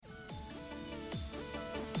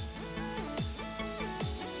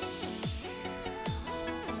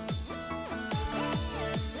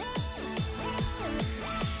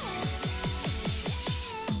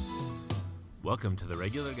Welcome to the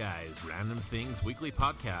Regular Guys Random Things Weekly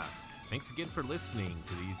Podcast. Thanks again for listening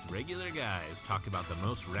to these regular guys talk about the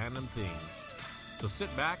most random things. So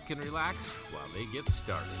sit back and relax while they get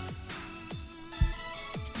started.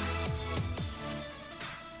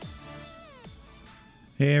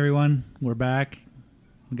 Hey everyone, we're back.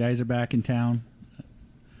 The guys are back in town.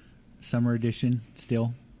 Summer edition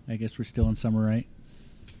still. I guess we're still in summer, right?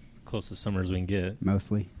 As close as summer as we can get.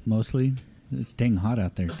 Mostly. It's dang hot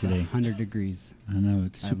out there today. 100 degrees. I know,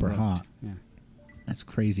 it's super hot. Yeah. That's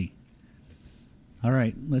crazy. All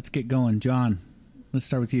right, let's get going. John, let's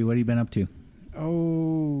start with you. What have you been up to?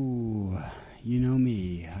 Oh, you know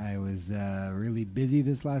me. I was really busy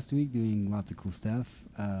this last week doing lots of cool stuff.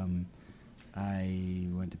 I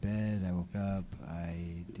went to bed. I woke up.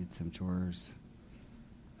 I did some chores.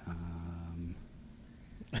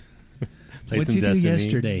 What did you do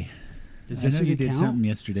yesterday? Does I know you yesterday did count? something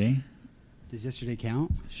yesterday. Does yesterday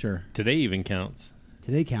count? Sure. Today even counts.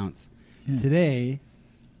 Today counts. Yeah. Today,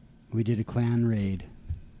 we did a clan raid.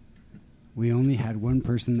 We only had one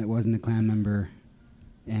person that wasn't a clan member,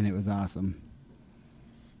 and it was awesome.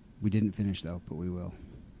 We didn't finish, though, but we will.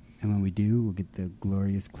 And when we do, we'll get the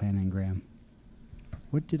glorious clan engram.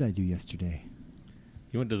 What did I do yesterday?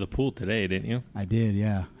 You went to the pool today, didn't you? I did,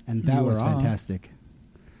 yeah. And You that were was off. fantastic.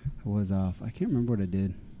 I was off. I can't remember what I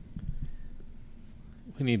did.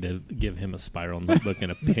 We need to give him a spiral notebook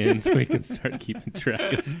and a pen so we can start keeping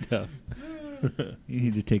track of stuff. You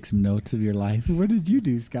need to take some notes of your life. What did you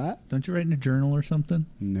do, Scott? Don't you write in a journal or something?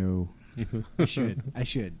 No. I should.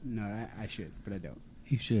 No, I should, but I don't.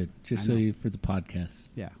 You should, just I so know. you for the podcast.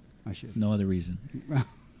 Yeah, I should. No other reason.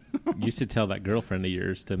 You should tell that girlfriend of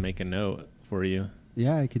yours to make a note for you.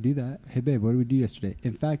 Yeah, I could do that. Hey, babe, what did we do yesterday?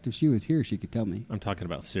 In fact, if she was here, she could tell me. I'm talking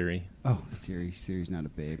about Siri. Oh, Siri. Siri's not a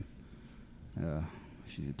babe.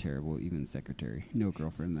 She's a terrible even secretary. No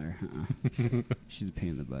girlfriend there. She's a pain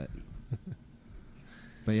in the butt.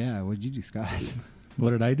 But yeah, what did you do, Scott? What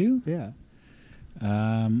did I do? Yeah.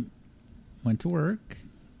 Went to work.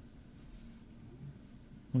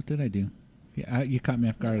 What did I do? Yeah, you caught me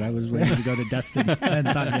off guard. I was ready to go to Dustin. I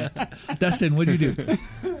hadn't thought yet. Dustin, what did you do?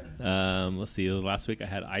 Let's see. Last week I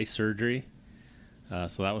had eye surgery,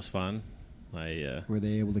 so that was fun. Were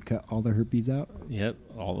they able to cut all the herpes out? Yep,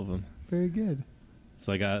 all of them. Very good.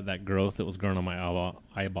 So I got that growth that was growing on my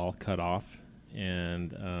eyeball cut off,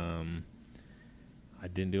 and I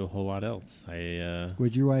didn't do a whole lot else.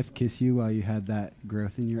 Would your wife kiss you while you had that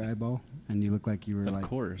growth in your eyeball, and you look like you were Of like?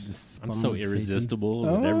 course, the I'm spawn so of Satan? irresistible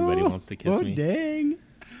that everybody wants to kiss me. Oh, dang!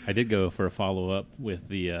 I did go for a follow-up with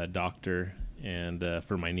the doctor, and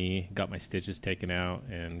for my knee, got my stitches taken out,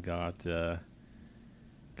 and got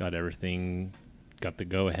everything, got the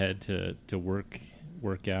go-ahead to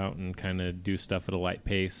work out and kind of do stuff at a light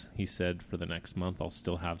pace. He said for the next month I'll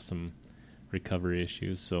still have some recovery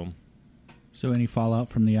issues. So any fallout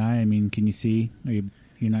from the eye? I mean, can you see?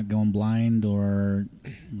 You're not going blind, or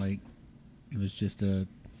like it was just a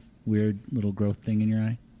weird little growth thing in your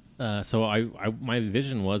eye? So my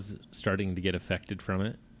vision was starting to get affected from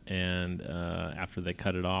it, and after they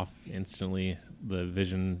cut it off, instantly the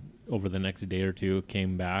vision over the next day or two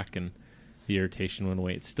came back, and the irritation went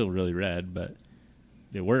away. It's still really red, but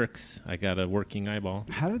it works. I got a working eyeball.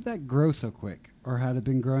 How did that grow so quick, or had it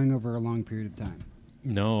been growing over a long period of time?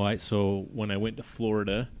 No, so when I went to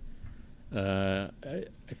Florida, I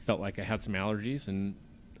felt like I had some allergies, and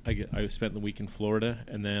I spent the week in Florida,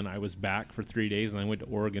 and then I was back for 3 days, and I went to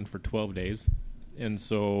Oregon for 12 days. And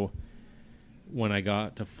so when I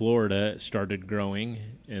got to Florida, it started growing,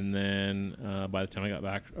 and then by the time I got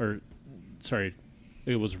back,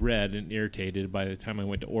 it was red and irritated. By the time I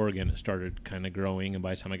went to Oregon, it started kind of growing, and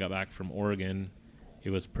by the time I got back from Oregon, it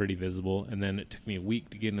was pretty visible. And then it took me a week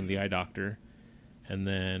to get into the eye doctor, and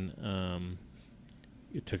then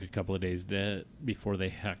it took a couple of days before they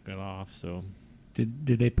hacked it off. So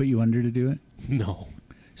Did they put you under to do it? no.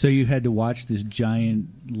 So you had to watch this giant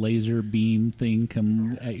laser beam thing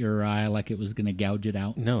come at your eye like it was going to gouge it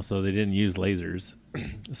out? No, so they didn't use lasers.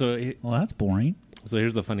 Well, that's boring. So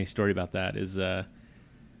here's the funny story about that is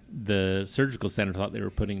the surgical center thought they were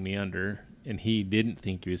putting me under, and he didn't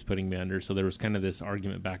think he was putting me under. So there was kind of this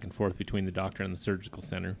argument back and forth between the doctor and the surgical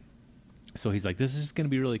center. So he's like, this is just going to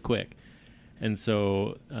be really quick. And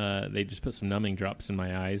so they just put some numbing drops in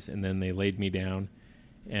my eyes, and then they laid me down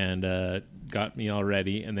and got me all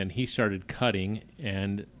ready. And then he started cutting,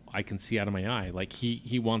 and I can see out of my eye. Like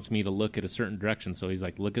he wants me to look at a certain direction. So he's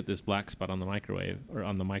like, look at this black spot on the microwave or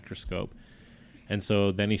on the microscope. And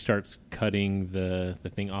so then he starts cutting the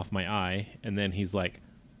thing off my eye, and then he's like,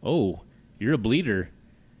 oh, you're a bleeder.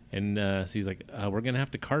 And so he's like, we're going to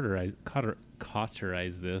have to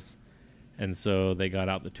cauterize this. And so they got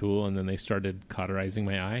out the tool and then they started cauterizing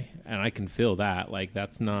my eye. And I can feel that. Like,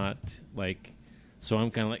 that's not like, so I'm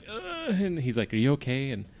kind of like, ugh, and he's like, are you okay?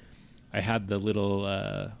 And I had the little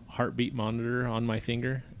heartbeat monitor on my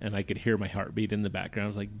finger and I could hear my heartbeat in the background. I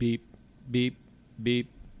was like, beep, beep, beep,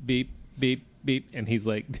 beep, beep, beep. And he's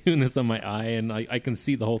like doing this on my eye and I can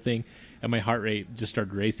see the whole thing. And my heart rate just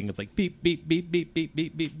started racing. It's like beep, beep, beep, beep, beep,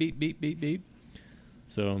 beep, beep, beep, beep, beep, beep.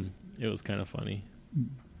 So it was kind of funny.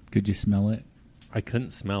 Could you smell it? I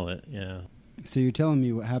couldn't smell it, yeah. So you're telling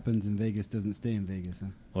me what happens in Vegas doesn't stay in Vegas, huh?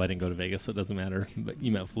 Well, I didn't go to Vegas, so it doesn't matter. But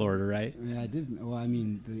you meant Florida, right? Yeah, I did. Well, I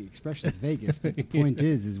mean, the expression's Vegas, but the point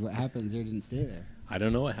is what happens there didn't stay there. I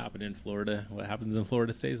don't know what happened in Florida. What happens in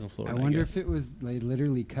Florida stays in Florida. I wonder guess. if it was like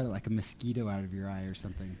literally cut like a mosquito out of your eye or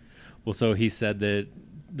something. Well, so he said that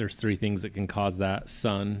there's 3 things that can cause that: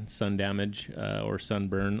 sun damage, or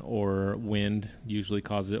sunburn, or wind usually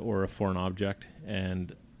causes it, or a foreign object.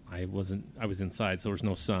 And I was inside, so there was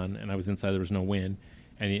no sun, and I was inside, there was no wind,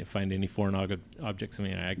 and I didn't find any foreign objects in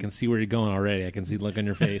my eye. I can see where you're going already. I can see the look on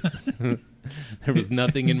your face. There was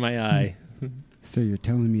nothing in my eye. So you're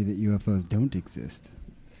telling me that UFOs don't exist?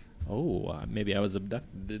 Oh, maybe I was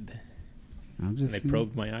abducted. I'm just And they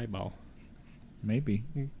probed my eyeball. Maybe.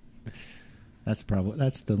 That's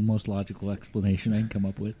the most logical explanation I can come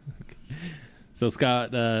up with. So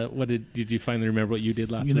Scott, what did you finally remember what you did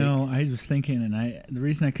last week? You know, I was thinking, and the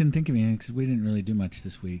reason I couldn't think of anything because we didn't really do much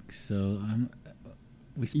this week. So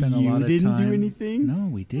we spent a lot of time. You didn't do anything? No,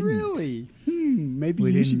 we didn't. Really?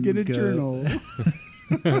 Maybe you should get a journal.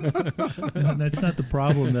 That's not the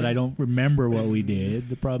problem that I don't remember what we did.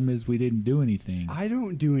 The problem is we didn't do anything. I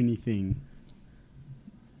don't do anything.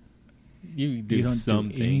 You don't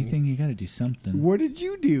something. Do anything. You got to do something. What did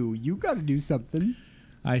you do? You got to do something.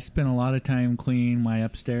 I spent a lot of time cleaning my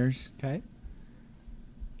upstairs. Okay.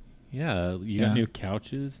 Yeah, you got new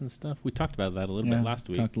couches and stuff. We talked about that a little bit last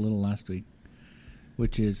week. Talked a little last week,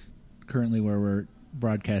 which is currently where we're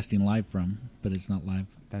broadcasting live from, but it's not live.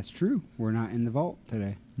 That's true. We're not in the vault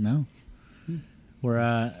today. No.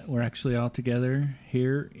 We're actually all together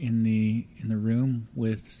here in the room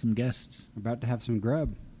with some guests. About to have some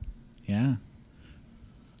grub. Yeah.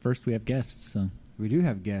 First we have guests, so We do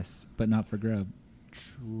have guests. but not for grub.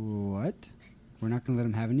 What? We're not going to let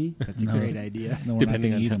them have any? That's a No. great idea. No, we're not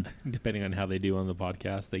Depending going to eat on them. depending on how they do on the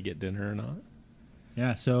podcast, they get dinner or not.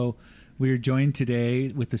 Yeah, so we are joined today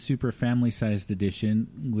with the super family-sized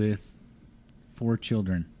edition with 4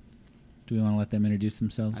 children. Do we want to let them introduce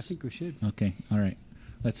themselves? I think we should. Okay, all right.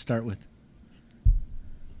 Let's start with...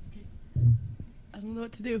 I don't know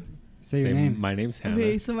what to do. Say your name. My name's Hannah,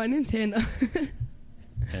 Okay, so my name's Hannah.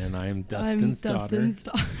 and I'm Dustin's daughter.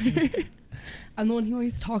 I'm the one he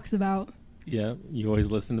always talks about. Yeah, you always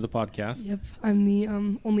listen to the podcast. Yep, I'm the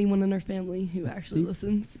only one in our family who actually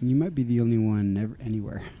listens. You might be the only one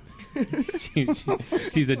anywhere.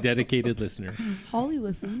 She's a dedicated listener. Holly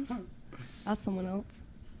listens. That's someone else.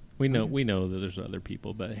 We know that there's other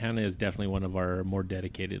people, but Hannah is definitely one of our more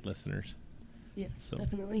dedicated listeners. Yes, So.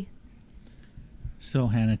 definitely. So,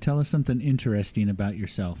 Hannah, tell us something interesting about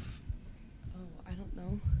yourself. Oh, I don't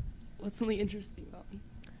know. What's something interesting about me?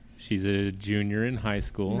 She's a junior in high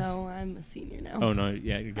school. No, I'm a senior now. Oh, no,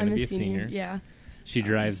 yeah, you're going I'm to be a senior. Yeah. She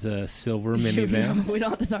drives a silver No, minivan. we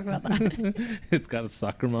don't have to talk about that. It's got a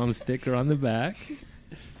soccer mom sticker on the back.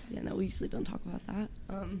 Yeah, no, we usually don't talk about that.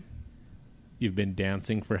 You've been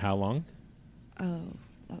dancing for how long? Oh,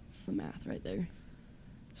 that's the math right there.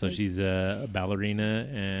 So she's a ballerina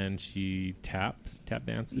and she tap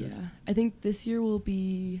dances. Yeah, I think this year will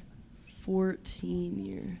be 14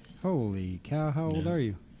 years. Holy cow, how old Yeah. are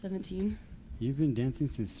you? 17. You've been dancing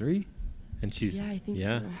since 3? And she's Yeah, I think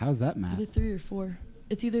yeah. so. How's that math? Either 3 or 4.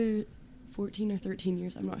 It's either 14 or 13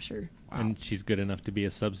 years. I'm not sure. And she's good enough to be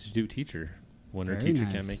a substitute teacher. When her Very teacher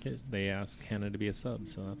nice. can't make it, they ask Hannah to be a sub,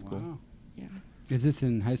 so that's cool. Wow. Yeah. Is this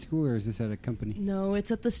in high school or is this at a company? No, it's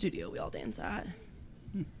at the studio we all dance at.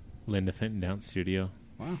 Linda Fenton Dance Studio.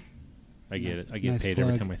 Wow. I get it. I get Nice paid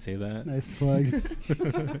every plug. time I say that. Nice plug.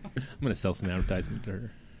 I'm going to sell some advertisement to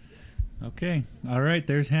her. Okay, all right,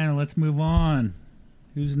 there's Hannah. Let's move on.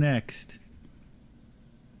 Who's next?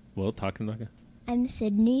 Well, talking like I'm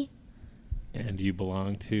Sydney. and you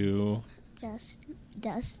belong to.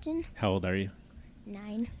 Dustin, How old are you?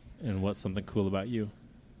 9. And what's something cool about you?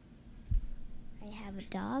 I have a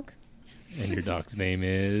dog, And your dog's name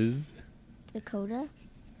is Dakota,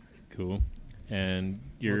 cool. And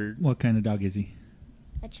you're What kind of dog is he?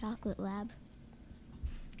 a chocolate lab.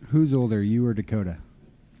 Who's older, you or Dakota?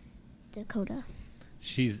 Dakota.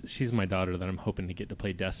 she's my daughter that I'm hoping to get to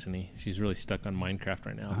play Destiny. She's really stuck on Minecraft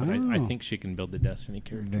right now, but I Oh. think she can build the Destiny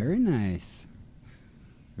character. Very nice.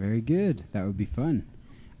 Very good. That would be fun.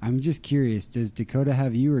 I'm just curious, does Dakota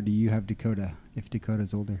have you or do you have Dakota, if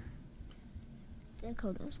Dakota's older?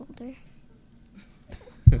 Dakota's older.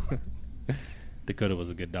 Dakota was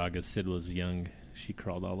a good dog. As Sid was young, she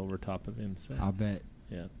crawled all over top of him. So I'll bet.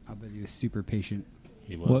 yeah, I'll bet he was super patient.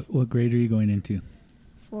 he was. What grade are you going into?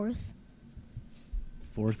 4th.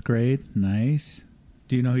 4th grade. Nice.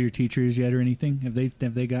 Do you know who your teacher is yet or anything? Have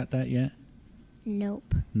they got that yet?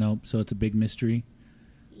 Nope. Nope. So it's a big mystery.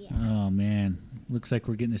 Yeah. Oh man, looks like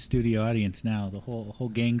we're getting a studio audience now. The whole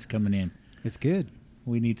gang's coming in. It's good.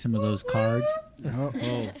 We need some of those cards.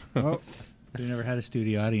 Oh. We never had a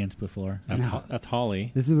studio audience before. That's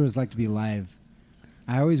Holly. This is what it's like to be live.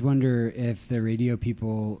 I always wonder if the radio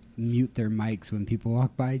people mute their mics when people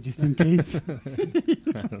walk by just in case. I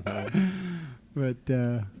don't know. But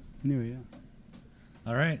anyway, yeah.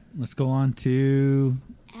 All right, let's go on to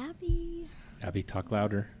Abby. Abby, talk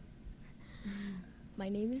louder. My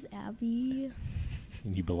name is Abby.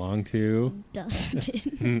 And you belong to. Dustin.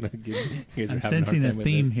 You guys are having a I'm hard sensing a time with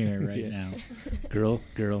theme this. here right Yeah. now. Girl.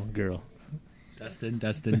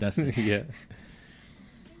 Dustin. Yeah.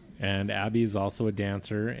 And Abby's also a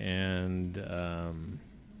dancer. And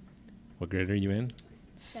what grade are you in?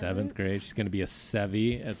 7th grade. She's going to be a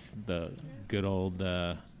Sevy at the good old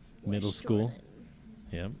middle school. Jordan.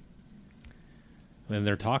 Yep. And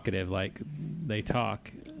they're talkative. Like, they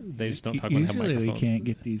talk. They just don't talk when they have Usually microphones. we can't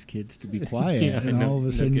get these kids to be quiet, Yeah, and all of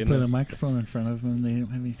a sudden you kidding. put a microphone in front of them and they don't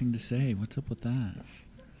have anything to say. What's up with that?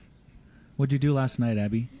 What'd you do last night,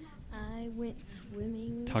 Abby? I went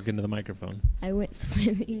swimming. Talk into the microphone. I went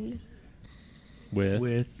swimming.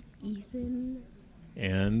 With Ethan.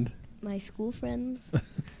 and My school friends.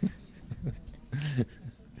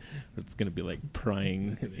 it's going to be like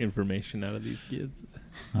prying information out of these kids.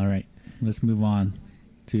 All right, let's move on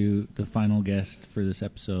to the final guest for this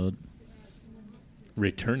episode.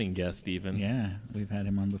 Returning guest, even. Yeah, we've had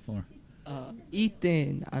him on before.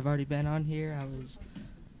 Ethan, I've already been on here. I was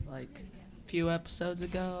like a few episodes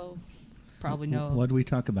ago. Probably know. What did we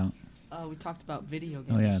talk about? We talked about video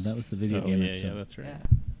games. Oh yeah, that was the video Oh, game yeah, episode. that's right.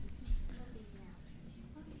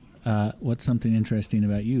 Yeah. What's something interesting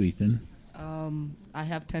about you, Ethan? I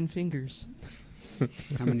have 10 fingers.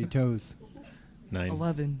 How many toes? 9.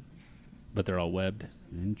 11. But they're all webbed.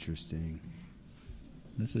 Interesting.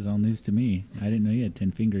 This is all news to me. I didn't know you had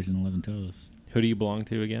 10 fingers and 11 toes. Who do you belong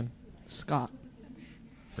to again? Scott.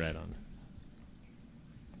 Right on.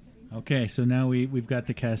 Okay, so now we've got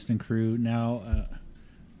the cast and crew. Now,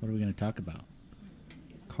 what are we going to talk about?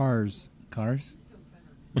 Cars. Cars?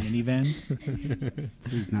 Minivans?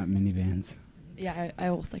 Please not minivans. Yeah, I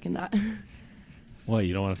will second that. What,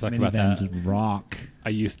 you don't want to talk about that? Minivans rock. I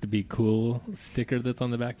used to be cool sticker that's on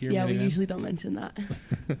the back of your Yeah, we minivan? usually don't mention that.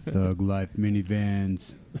 Thug life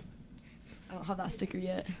minivans. I don't have that sticker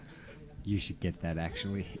yet. You should get that,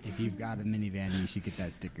 actually. If you've got a minivan, you should get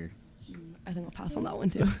that sticker. I think I'll pass on that one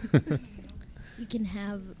too. You can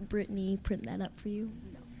have Brittany print that up for you.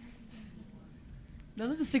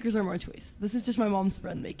 None of the stickers are my choice. This is just my mom's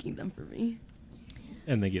friend making them for me.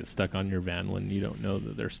 And they get stuck on your van when you don't know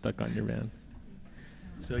that they're stuck on your van.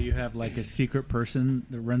 So you have like a secret person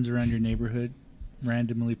that runs around your neighborhood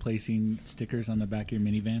randomly placing stickers on the back of your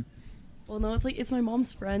minivan? Well, no, it's my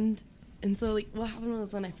mom's friend. And so, like, what happened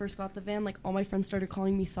was when I first got the van, like, all my friends started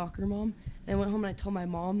calling me soccer mom. And I went home and I told my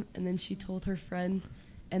mom, and then she told her friend.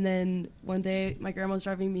 And then one day, my grandma was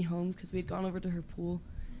driving me home because we had gone over to her pool.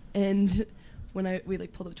 And when we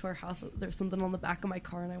pulled up to our house, there was something on the back of my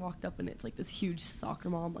car, and I walked up, and it's, like, this huge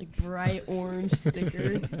soccer mom, like, bright orange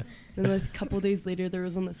sticker. Then, like, a couple days later, there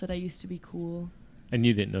was one that said I used to be cool. And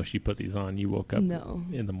you didn't know she put these on. You woke up No.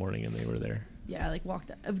 in the morning and they were there. Yeah, I, like,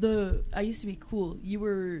 walked up. I used to be cool. You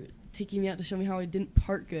were taking me out to show me how I didn't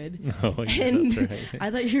park good. Oh, yeah, And that's right. I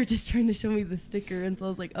thought you were just trying to show me the sticker, and so I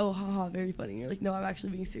was like, oh, haha, very funny. And you're like, no, I'm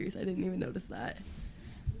actually being serious. I didn't even notice that.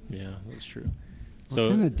 Yeah, that's true. What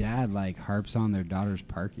kind of dad, harps on their daughter's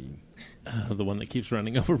parking? The one that keeps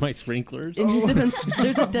running over my sprinklers. In his defense,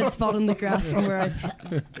 there's a dead spot in the grass from where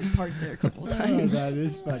I've parked there a couple times. That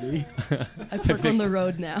is funny. I park on the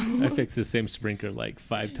road now. I fixed the same sprinkler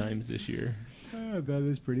 5 times this year. That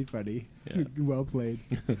is pretty funny. Yeah. Well played.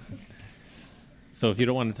 So if you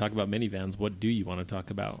don't want to talk about minivans, what do you want to talk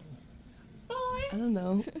about? I don't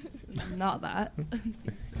know. Not that. You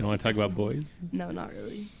don't want to talk about boys? No, not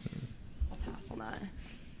really. I'll pass on that.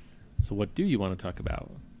 So what do you want to talk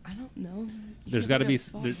about? I don't know. There's got to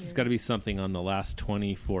be something on the last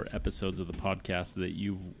 24 episodes of the podcast that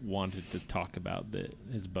you've wanted to talk about that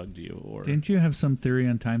has bugged you, or Didn't you have some theory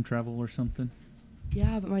on time travel or something?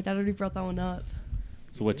 Yeah, but my dad already brought that one up.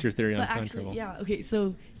 So what's your theory on But time actually, travel? yeah, okay,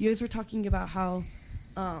 so you guys were talking about how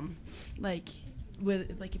like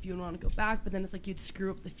with like if you want to go back, but then it's like you'd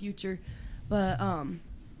screw up the future. But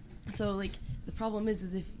so like the problem is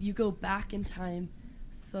if you go back in time,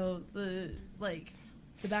 so the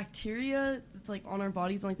bacteria that's like on our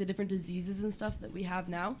bodies and like the different diseases and stuff that we have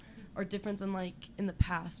now are different than like in the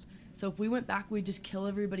past. So if we went back, we'd just kill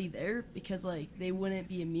everybody there because like they wouldn't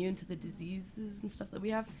be immune to the diseases and stuff that we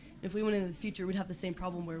have. And if we went into the future, we'd have the same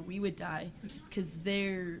problem where we would die because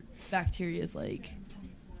their bacteria is like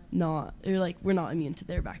not, or like we're not immune to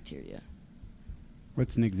their bacteria.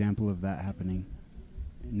 What's an example of that happening?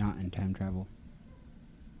 Not in time travel.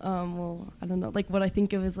 Well, I don't know. Like what I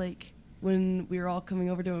think of is like when we were all coming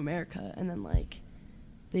over to America, and then like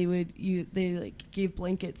they like gave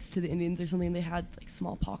blankets to the Indians or something. They had like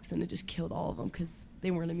smallpox, and it just killed all of them because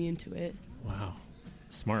they weren't immune to it. Wow,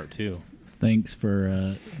 smart too. Thanks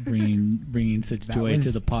for bringing such joy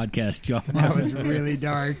to the podcast, John. That was really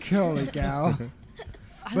dark. Holy cow.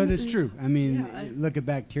 But it's true. I mean, look at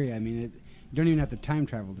bacteria. I mean, you don't even have to time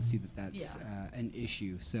travel to see that that's an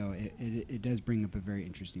issue. So it does bring up a very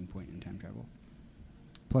interesting point in time travel.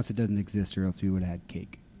 Plus, it doesn't exist, or else we would have had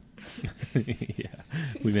cake. Yeah,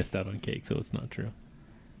 we missed out on cake, so it's not true.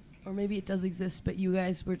 Or maybe it does exist, but you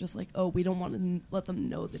guys were just like, oh, we don't want to let them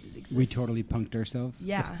know that it exists. We totally punked ourselves.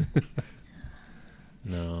 Yeah.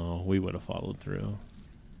 No, we would have followed through.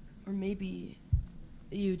 Or maybe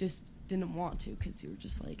you just didn't want to because you were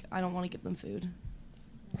just like, I don't want to give them food.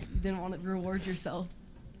 You didn't want to reward yourself.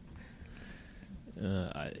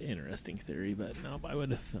 Interesting theory, but no, I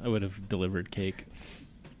would have delivered cake.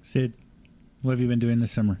 Sid, what have you been doing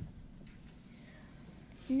this summer?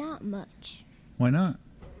 Not much. Why not?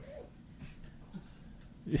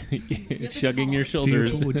 Shrugging your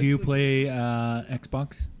shoulders. Do you play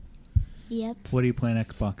Xbox? Yep. What do you play on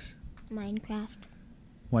Xbox? Minecraft.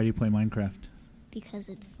 Why do you play Minecraft? Because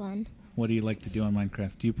it's fun. What do you like to do on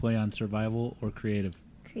Minecraft? Do you play on survival or creative?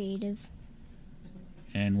 Creative.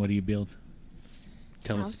 And what do you build?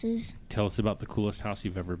 Houses. Tell us about the coolest house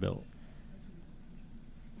you've ever built.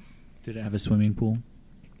 Did it have a swimming pool?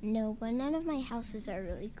 No, but none of my houses are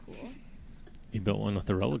really cool. You built one with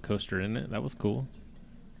a roller coaster in it. That was cool.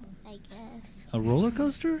 I guess. A roller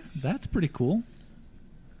coaster? That's pretty cool.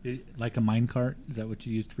 Like a minecart? Is that what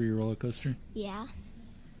you used for your roller coaster? Yeah.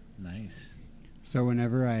 Nice. So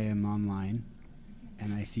whenever I am online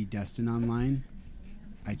and I see Destin online,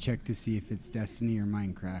 I check to see if it's Destiny or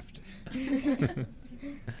Minecraft.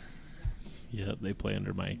 Yeah, they play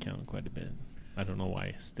under my account quite a bit. I don't know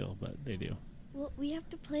why still, but they do. Well, we have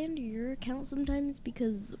to play under your account sometimes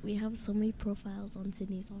because we have so many profiles on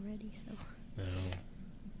Sydney's already, so. Oh.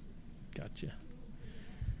 Gotcha.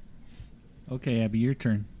 Okay, Abby, your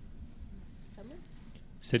turn. Summer?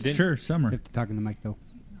 Sure, You summer. have to talk in the mic, though.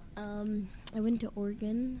 I went to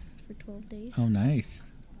Oregon for 12 days. Oh, nice.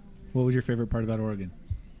 What was your favorite part about Oregon?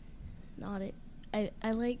 Not it.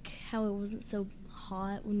 I like how it wasn't so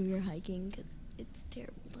hot when we were hiking because it's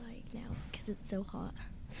terrible to hike now because it's so hot.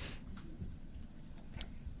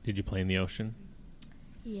 Did you play in the ocean?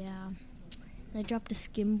 Yeah. And I dropped a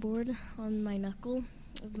skimboard on my knuckle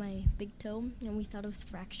of my big toe, and we thought it was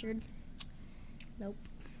fractured. Nope.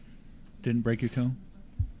 Didn't break your toe?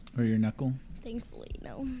 Or your knuckle? Thankfully,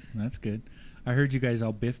 no. That's good. I heard you guys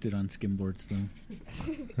all biffed it on skimboards,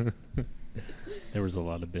 though. There was a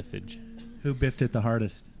lot of biffage. Who biffed it the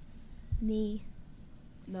hardest? Me.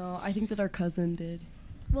 No, I think that our cousin did.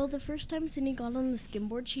 Well, the first time Sydney got on the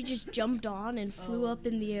skimboard, she just jumped on and flew up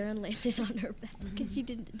in the air and landed on her back because she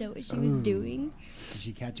didn't know what she was doing. Did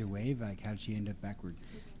she catch a wave? Like, how did she end up backwards?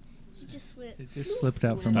 She just went. It just slipped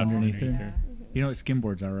out from Stopped underneath underneath her. her. You know what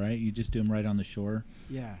skimboards are, right? You just do them right on the shore,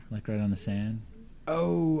 Yeah. like right on the sand.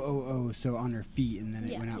 Oh, so on her feet, and then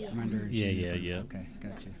it Yeah. went out Yeah. from under her. Yeah, chin. yeah, yeah. Okay,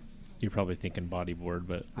 gotcha. You're probably thinking bodyboard,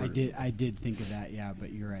 but I did think of that, yeah,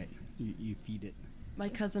 but you're right. You feed it. My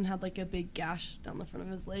cousin had like a big gash down the front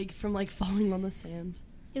of his leg from like falling on the sand.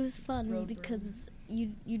 It was fun Road because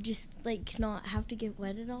you just like not have to get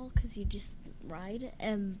wet at all because you just ride,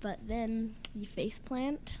 but then you face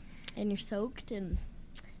plant and you're soaked and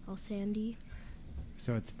all sandy.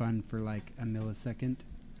 So it's fun for like a millisecond,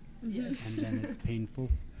 Yes. and then it's painful.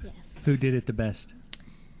 Yes. Who did it the best?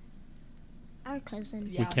 Our cousin.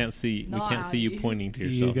 Yeah. we can't see Not you Abby. pointing to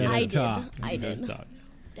You yourself. gotta I did. talk. I You gotta did. talk.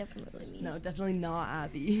 Definitely me. No, definitely not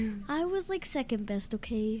Abby. I was like second best,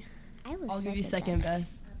 okay? I was I'll give you second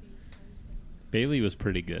best. Bailey was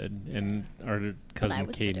pretty good, and our But I cousin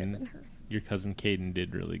was better than Caden, her. your cousin Caden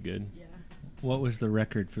did really good. Yeah. What was the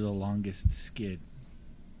record for the longest skid?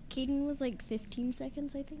 Caden was like 15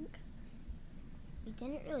 seconds, I think. We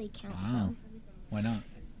didn't really count Wow. them. Why not?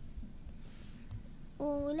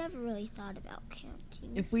 Well, we never really thought about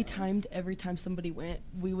counting. If we so- timed every time somebody went,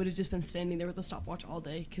 we would have just been standing there with a stopwatch all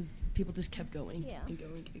day because people just kept going Yeah. and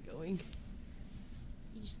going and going.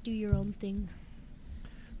 You just do your own thing.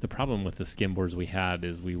 The problem with the skimboards we had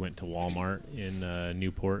is we went to Walmart in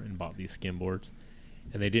Newport and bought these skimboards,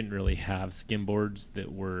 and they didn't really have skimboards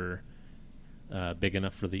that were big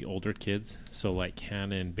enough for the older kids. So like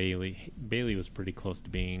Hannah and Bailey was pretty close to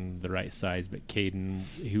being the right size, but Caden,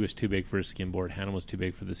 he was too big for his skimboard. Hannah was too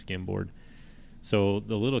big for the skimboard. So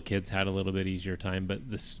the little kids had a little bit easier time, but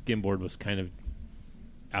the skimboard was kind of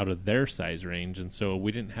out of their size range, and so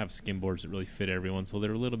we didn't have skimboards that really fit everyone, so they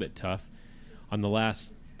were a little bit tough. On the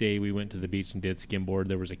last day we went to the beach and did skimboard,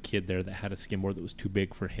 there was a kid there that had a skimboard that was too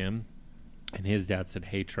big for him, and his dad said,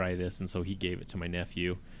 hey, try this, and so he gave it to my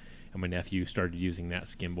nephew, and my nephew started using that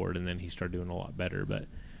skimboard, and then he started doing a lot better. But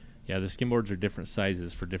yeah, the skimboards are different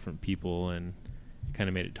sizes for different people, and it kind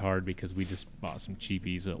of made it hard because we just bought some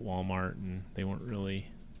cheapies at Walmart, and they weren't really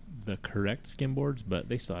the correct skimboards, but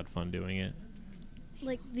they still had fun doing it.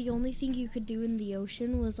 Like, the only thing you could do in the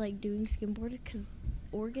ocean was, like, doing skimboard because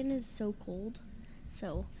Oregon is so cold.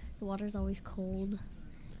 So the water's always cold.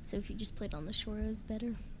 So if you just played on the shore, it was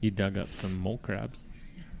better. You dug up some mole crabs.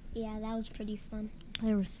 Yeah, that was pretty fun.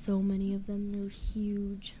 There were so many of them. They were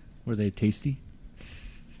huge. Were they tasty?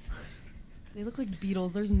 They look like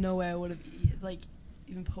beetles. There's no way I would have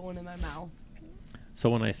even put one in my mouth. So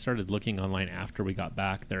when I started looking online after we got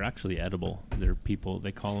back, they're actually edible. They're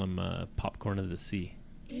they call them popcorn of the sea.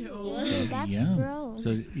 Ew, that's Yum. gross.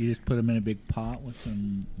 So you just put them in a big pot with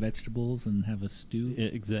some vegetables and have a stew?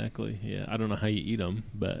 Exactly, yeah. I don't know how you eat them,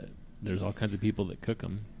 but there's all kinds of people that cook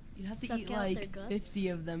them. You'd have to Suck eat out their like guts. 50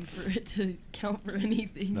 of them for it to count for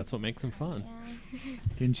anything. That's what makes them fun. Yeah.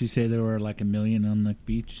 Didn't you say there were like 1 million on the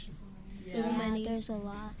beach? So Yeah. many. There's a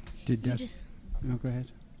lot. Did You Dust? just- No, go ahead.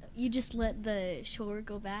 You just let the shore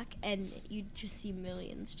go back, and you just see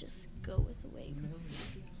millions just go with the wave.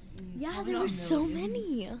 Yeah, Probably there not were so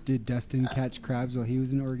millions. many. Did Dustin catch crabs while he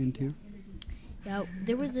was in Oregon too? Yeah,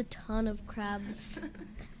 there was a ton of crabs.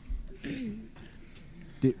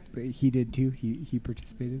 He did too. He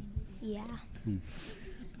participated. Yeah.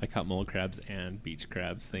 I caught mole crabs and beach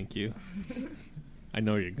crabs, thank you. I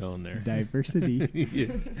know you're going there. Diversity. Yeah.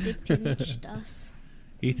 They pinched us.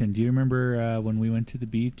 Ethan, do you remember when we went to the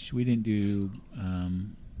beach? We didn't do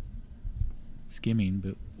skimming,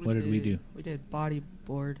 but what did we do? We did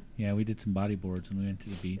bodyboard. Yeah, we did some bodyboards when we went to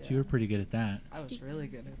the beach. You Yeah. were pretty good at that. I was really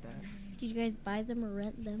good at that. Did you guys buy them or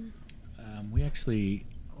rent them? We actually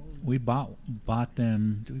bought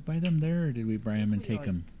them. Did we buy them there, or did we buy them and We, take like,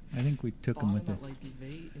 them? I think we took them Bought with them us. at, like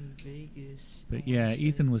in Vegas. But I yeah, wanna say.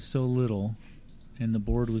 Ethan was so little, and the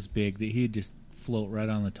board was big that he'd just float right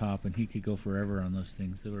on the top, and he could go forever on those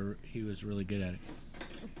things. He was really good at it.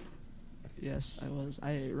 Yes, I was.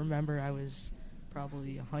 I remember I was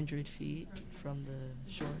probably 100 feet from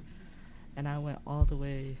the shore, and I went all the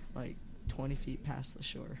way like 20 feet past the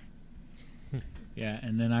shore. Yeah,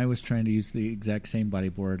 and then I was trying to use the exact same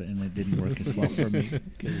bodyboard, and it didn't work as well for me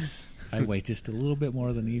because I weigh just a little bit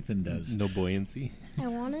more than Ethan does. No buoyancy. I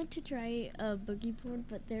wanted to try a boogie board,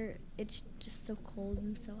 but it's just so cold,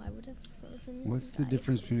 and so I would have frozen. and What's the died.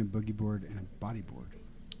 difference between a boogie board and a bodyboard?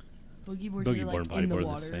 Boogie board, Boogie you're board like and in the bodyboard are the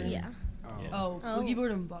water. same. Yeah. Yeah. Oh, Oh. boogie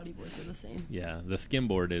board and bodyboards are the same. Yeah, the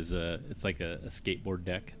skimboard is it's like a skateboard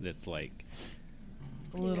deck that's like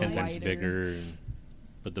A little 10 times wider. bigger.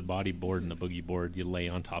 But the bodyboard and the boogie board, you lay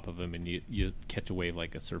on top of them and you catch a wave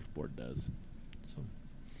like a surfboard does. So,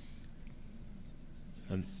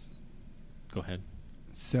 go ahead.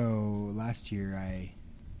 So last year I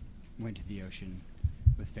went to the ocean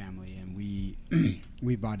with family and we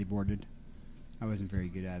we bodyboarded. I wasn't very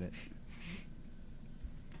good at it.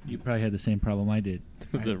 You probably had the same problem I did.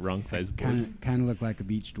 The wrong size board. Kind of looked like a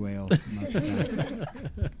beached whale most of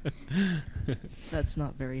the time. That's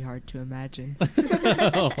not very hard to imagine.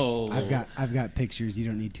 Oh. I've got pictures you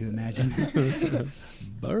don't need to imagine.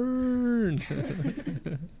 Burn.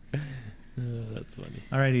 That's funny.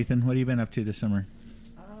 All right, Ethan, what have you been up to this summer?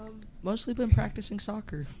 Mostly been practicing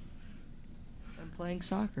soccer. I'm playing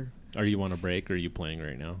soccer. Are you on a break or are you playing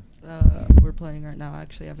right now? We're playing right now. I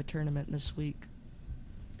actually have a tournament this week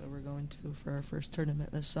that we're going to for our first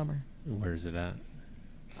tournament this summer. Where's it at?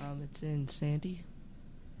 It's in Sandy.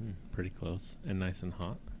 Pretty close and nice and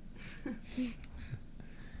hot.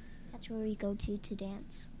 That's where we go to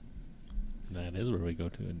dance. That is where we go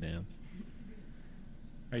to and dance.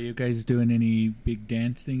 Are you guys doing any big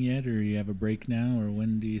dance thing yet, or you have a break now, or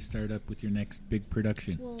when do you start up with your next big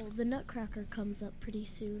production? Well, the Nutcracker comes up pretty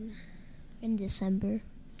soon. In December.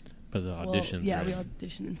 But the auditions Yeah, are... we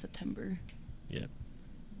audition in September. Yep.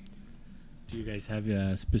 Do you guys have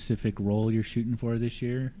a specific role you're shooting for this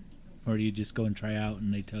year? Or do you just go and try out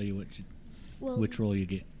and they tell you which role you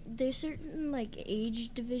get? There's certain like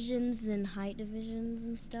age divisions and height divisions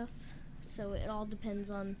and stuff. So it all depends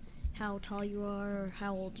on how tall you are or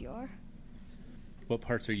how old you are. What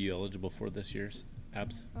parts are you eligible for this year's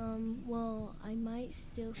Abs? Well, I might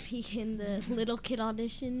still be in the little kid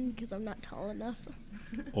audition because I'm not tall enough.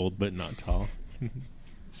 Old but not tall.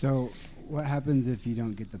 So, what happens if you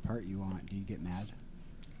don't get the part you want? Do you get mad?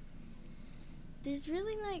 There's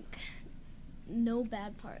really like no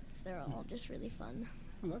bad parts. They're all just really fun.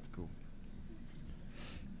 Oh, that's cool.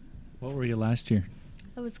 What were you last year?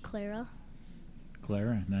 I was Clara.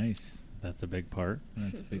 Clara, nice. That's a big part.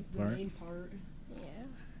 That's a big The part. main part. Yeah.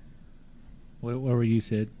 What were you,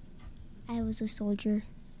 Sid? I was a soldier.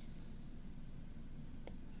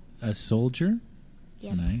 A soldier?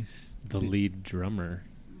 Yep. Nice. The lead drummer.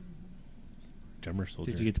 Drummer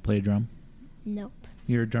soldier. Did you get to play a drum? Nope.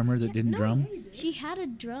 You're a drummer that didn't No, drum? She had a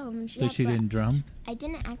drum. So she didn't drum? I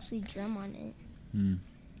didn't actually drum on it. Hmm.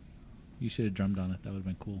 You should have drummed on it. That would have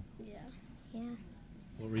been cool. Yeah. Yeah.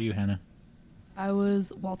 What were you, Hannah? I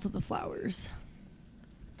was Waltz of the Flowers.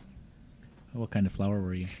 What kind of flower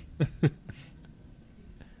were you?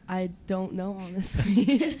 I don't know,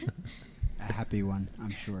 honestly. A happy one, I'm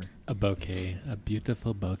sure. A bouquet. A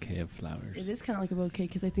beautiful bouquet of flowers. It is kind of like a bouquet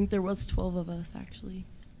because I think there was 12 of us, actually.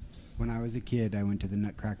 When I was a kid, I went to the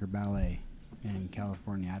Nutcracker Ballet in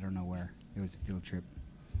California. I don't know where. It was a field trip.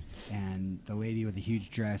 And the lady with the huge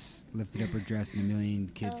dress lifted up her dress and a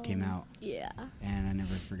million kids came out. Yeah. And I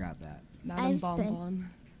never forgot that. Madame I've Bonbon.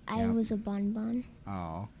 I Yeah. was a bonbon.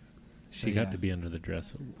 Oh. She got to be under the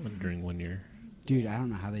dress during one year. Dude, I don't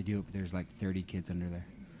know how they do it, but there's like 30 kids under there.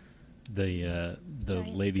 The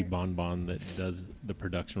Giant lady skirt. Bonbon that does the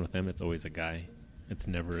production with them, it's always a guy. It's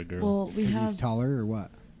never a girl. Well, we 'Cause have he's taller or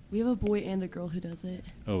what? we have a boy and a girl who does it.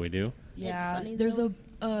 Oh, we do? Yeah, funny, there's though.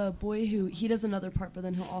 a boy who he does another part, but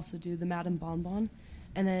then he'll also do the Madame Bonbon,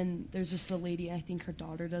 and then there's just a lady. I think her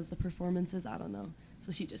daughter does the performances. I don't know,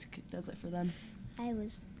 so she just does it for them. I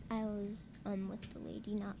was with the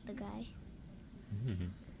lady, not the guy. Mm-hmm.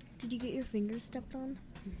 Did you get your fingers stepped on?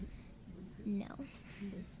 No.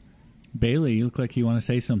 Bailey, you look like you want to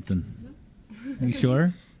say something. You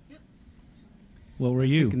sure? What were I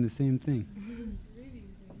was you? thinking the same thing.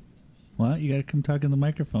 What? You got to come talk in the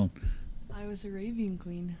microphone. I was Arabian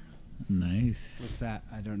Queen. Nice. What's that?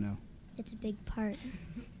 I don't know. It's a big part.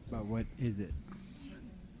 But what is it?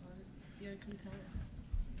 Yeah, come tell us.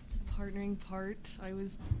 It's a partnering part. I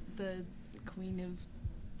was the Queen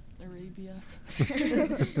of Arabia.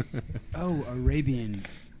 Oh, Arabian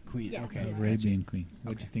Queen. Yeah. Okay. Arabian Queen.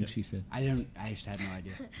 What do you Okay. think she said? I just had no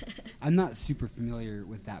idea. I'm not super familiar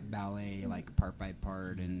with that ballet, like part by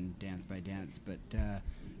part and dance by dance, but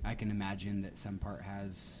I can imagine that some part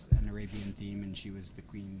has an Arabian theme, and she was the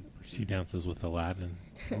queen. She dances with Aladdin.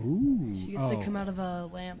 Ooh. She gets oh. to come out of a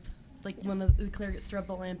lamp, like when Claire gets to rub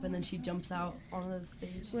the lamp, and then she jumps out onto the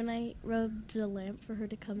stage. When I rubbed the lamp for her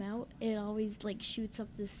to come out, it always like shoots up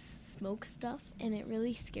this smoke stuff, and it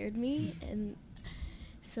really scared me. And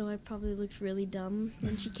so I probably looked really dumb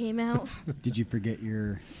when she came out. Did you forget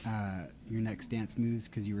your next dance moves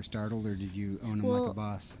because you were startled, or did you own them like a Well,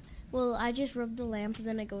 boss? Well, I just rubbed the lamp, and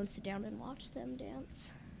then I go and sit down and watch them dance.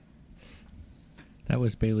 That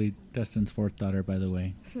was Bailey Dustin's fourth daughter, by the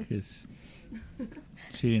way, because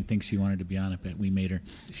she didn't think she wanted to be on it, but we made her.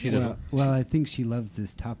 She doesn't. Well, I think she loves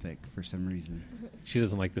this topic for some reason. She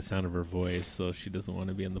doesn't like the sound of her voice, so she doesn't want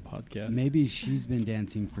to be in the podcast. Maybe she's been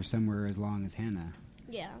dancing for somewhere as long as Hannah.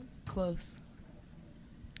 Yeah. Close.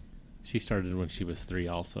 She started when she was 3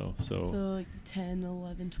 also, So like 10,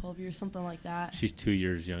 11, 12 years, something like that. she's 2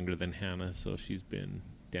 years younger than Hannah, so she's been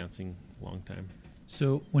dancing a long time.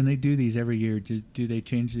 So when they do these every year, do they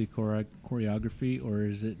change the choreography, or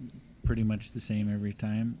is it pretty much the same every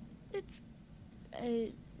time? It's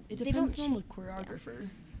It they depends don't on the cha- choreographer.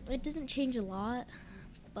 It doesn't change a lot,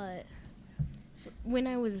 but when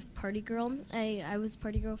I was party girl, I was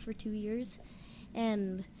party girl for 2 years,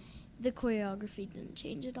 and the choreography didn't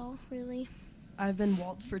change at all, really. I've been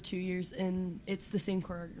waltz for 2 years, and it's the same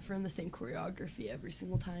choreographer and the same choreography every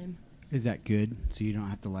single time. Is that good? So you don't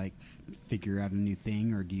have to like figure out a new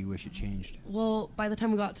thing, or do you wish it changed? Well, by the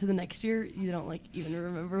time we got to the next year, you don't like even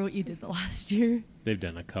remember what you did the last year. They've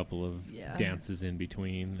done a couple of Yeah. dances in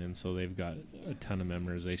between, and so they've got a ton of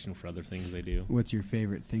memorization for other things they do. What's your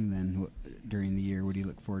favorite thing then during the year? What do you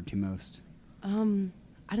look forward to most?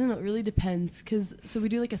 I don't know. It really depends, so we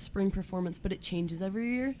do like a spring performance, but it changes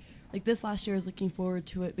every year. Like this last year, I was looking forward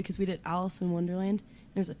to it because we did Alice in Wonderland.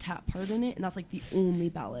 There's a tap part in it, and that's like the only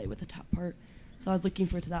ballet with a tap part. So I was looking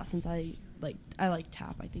forward to that since I like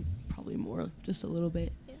tap. I think probably more, just a little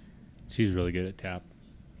bit. She's really good at tap.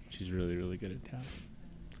 She's really, really good at tap.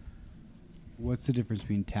 What's the difference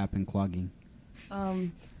between tap and clogging?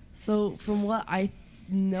 So from what I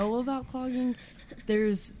know about clogging,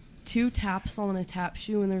 there's 2 taps on a tap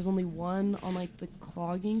shoe, and there's only 1 on like the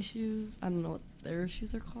clogging shoes. I don't know what their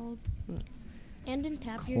shoes are called. And in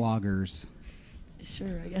tap, Cloggers.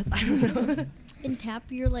 Sure, I guess. I don't know. in tap,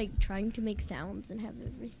 you're like trying to make sounds and have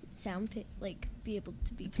every sound be able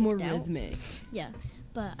to be. It's more picked out. rhythmic. Yeah,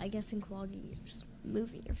 but I guess in clogging, you're just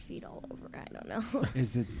moving your feet all over. I don't know.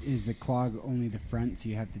 Is the clog only the front, so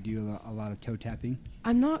you have to do a lot of toe tapping?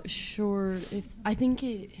 I'm not sure if I think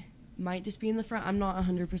it might just be in the front. I'm not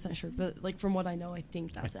 100% sure, but like from what I know, I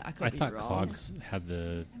think that's it. I could I be thought wrong. clogs had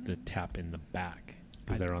the tap in the back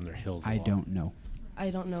because they're on their heels. I don't know. I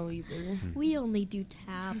don't know either. We only do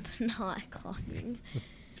tap, not clogging.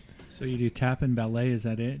 So you do tap and ballet, is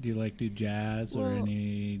that it? Do you like do jazz or Well,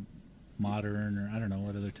 any modern, or I don't know,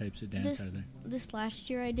 what other types of dance are there? This last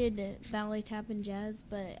year I did ballet, tap, and jazz,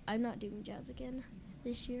 but I'm not doing jazz again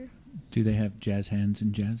this year. Do they have jazz hands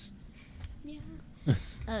in jazz?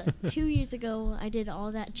 Yeah. 2 years ago, I did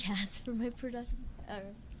all that jazz for my production.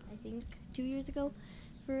 I think 2 years ago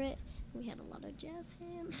for it. We had a lot of jazz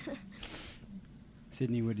hands.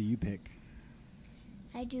 Sydney, what do you pick?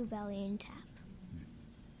 I do ballet and tap.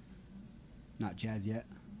 Not jazz yet?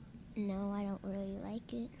 No, I don't really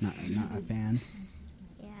like it. Not a fan?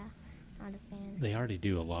 Yeah, not a fan. They already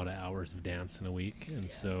do a lot of hours of dance in a week, and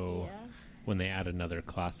so when they add another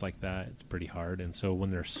class like that, it's pretty hard. And so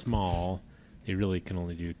when they're small, they really can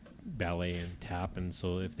only do ballet and tap. And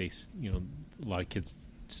so if they, a lot of kids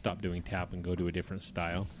stop doing tap and go to a different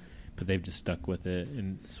style, but they've just stuck with it.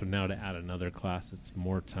 And so now to add another class, it's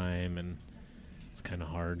more time and it's kind of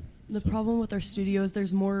hard. The problem with our studio is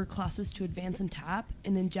there's more classes to advance in tap,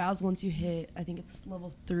 and in jazz, once you hit, I think it's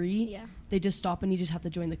level 3, they just stop and you just have to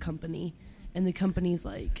join the company, and the company's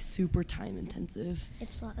like super time intensive.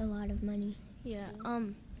 It's a lot of money. Yeah.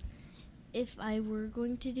 If I were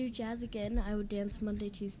going to do jazz again, I would dance Monday,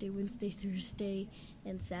 Tuesday, Wednesday, Thursday,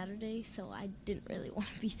 and Saturday. So I didn't really want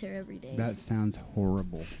to be there every day. That sounds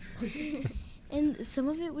horrible. And some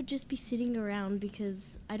of it would just be sitting around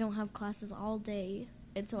because I don't have classes all day.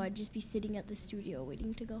 And so I'd just be sitting at the studio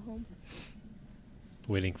waiting to go home.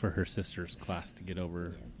 Waiting for her sister's class to get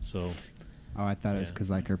over. So. Oh, I thought it was because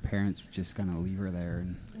like her parents were just gonna leave her there.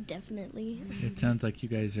 And Definitely. It sounds like you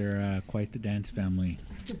guys are quite the dance family.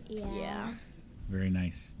 Yeah. Very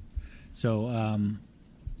nice. So, are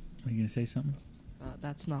you gonna say something?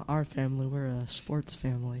 That's not our family. We're a sports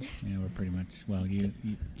family. Yeah, we're pretty much. Well, you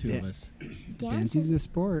two of us. Dance is a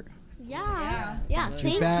sport. Yeah. Get your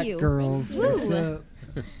Thank back, you. girls. Woo. What's up?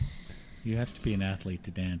 You have to be an athlete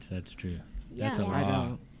to dance. That's true. That's a Yeah.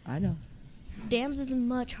 law. I know. Dance is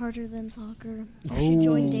much harder than soccer. You should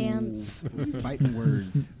join dance. Those fighting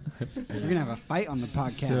words. We're gonna have a fight on the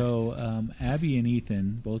podcast. So Abby and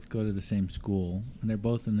Ethan both go to the same school, and they're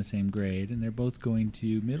both in the same grade, and they're both going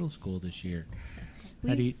to middle school this year.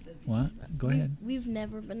 What? Go ahead. We've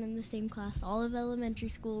never been in the same class. All of elementary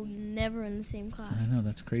school, never in the same class. I know,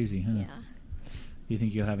 that's crazy, huh? Yeah. You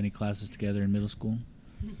think you'll have any classes together in middle school?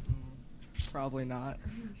 Probably not.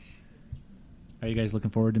 Are you guys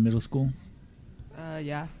looking forward to middle school?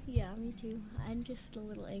 Yeah. Yeah, me too. I'm just a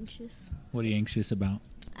little anxious. What are you anxious about?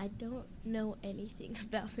 I don't know anything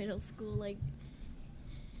about middle school. Like,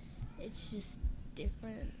 it's just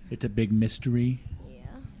different. It's a big mystery. Yeah.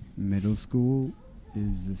 Middle school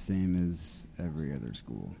is the same as every other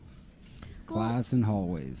school. Class and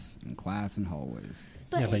hallways, and class and hallways.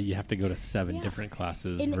 But you have to go to 7 different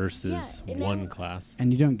classes versus one class.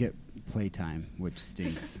 And you don't get playtime, which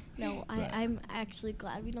stinks. No, I'm actually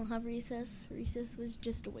glad we don't have recess. Recess was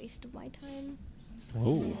just a waste of my time.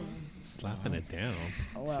 Whoa, slapping it down.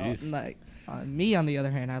 Well, Jeez. like me on the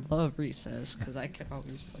other hand, I love recess because I can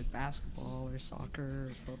always play basketball or soccer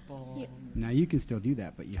or football. Yeah. Now you can still do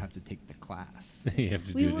that, but you have to take the class. You have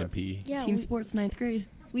to We do it were- in PE. Yeah, Team sports 9th grade.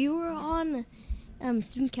 We were on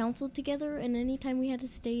student council together, and anytime we had to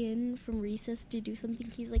stay in from recess to do something,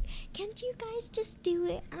 he's like, "Can't you guys just do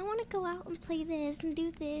it? I want to go out and play this and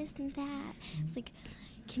do this and that." It's like,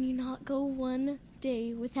 can you not go one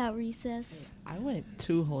day without recess? I went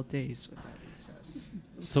 2 whole days without recess.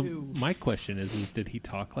 So 2. my question is did he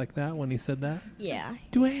talk like that when he said that? Yeah.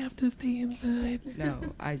 Do I have to stay inside? No,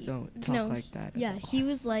 I don't talk like that. Yeah, at all. he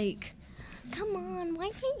was like, come on, why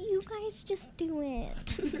can't you guys just do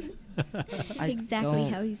it? I Exactly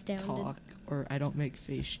don't how he sounded. talk or I don't make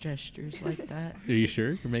face gestures like that. Are you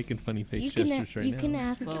sure? You're making funny face gestures right you now. can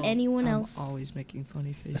ask Well, anyone I'm else. always making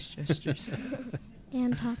funny face gestures.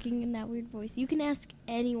 And talking in that weird voice. You can ask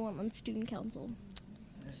anyone on student council.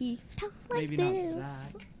 He talked like Maybe this. not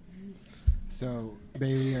Zach. So,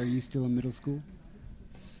 Bailey, are you still in middle school?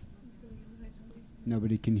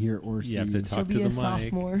 Nobody can hear or see You have to you. talk She'll to be the a mic.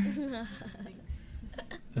 sophomore.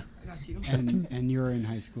 I got you. And you're in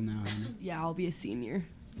high school now, Hannah. Yeah, I'll be a senior.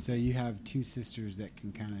 So you have two sisters that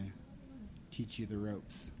can kind of teach you the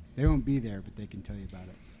ropes. They won't be there, but they can tell you about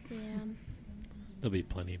it. Yeah. There'll be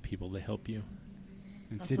plenty of people to help you.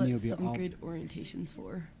 And That's Sydney will what be seventh all. grade orientation's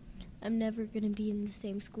for. I'm never gonna be in the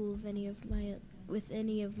same school with any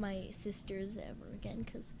of my sisters ever again,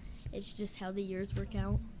 because it's just how the years work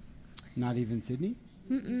out. Not even Sydney?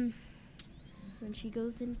 Mm-mm. When she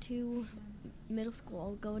goes into middle school,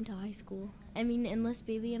 I'll go into high school. I mean, unless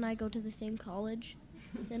Bailey and I go to the same college,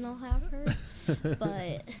 then I'll have her.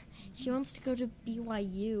 But she wants to go to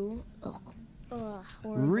BYU. Ugh,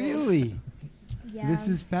 horrible. Really? Yeah. This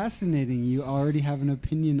is fascinating. You already have an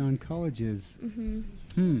opinion on colleges. Mm-hmm.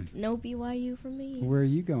 No BYU for me. Where are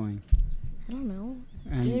you going? I don't know.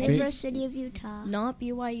 And University of Utah. Not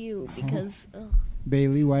BYU because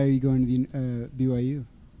Bailey, why are you going to the BYU?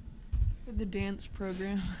 For the dance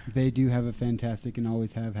program. They do have a fantastic and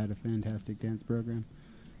always have had a fantastic dance program.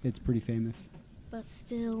 It's pretty famous. but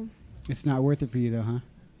still. It's not worth it for you, though, huh?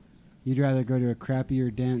 You'd rather go to a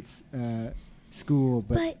crappier dance school,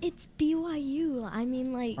 But it's BYU. I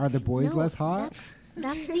mean, like. are the boys no, less hot?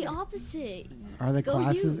 That's the opposite. Are the Go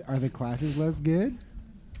classes Utes. are the classes less good?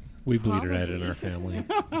 We bleed red in Probably. our family.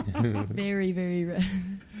 Very, very red.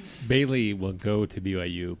 Bailey will go to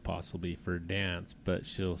BYU possibly for dance, but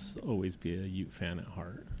she'll always be a Ute fan at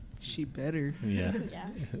heart. She better. Yeah. Yeah.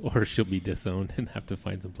 Or she'll be disowned and have to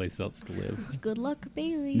find someplace else to live. Good luck,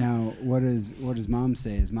 Bailey. Now, what does Mom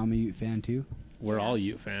say? Is Mom a Ute fan too? We're all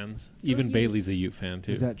Ute fans. Even Utes. Bailey's a Ute fan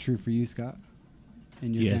too. Is that true for you, Scott?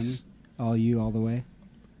 And your Yes. family? All you, all the way?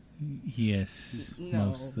 Yes, No,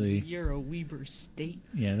 mostly. you're a Weber State.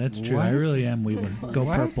 Yeah, that's true. I What? really am Weaver. Go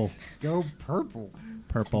What? purple. Go purple.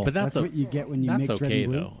 Purple. But That's what you get when you that's mix red okay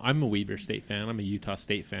and blue? though. I'm a Weber State fan. I'm a Utah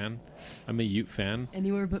State fan. I'm a Ute fan.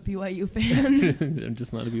 Anywhere but BYU fan. I'm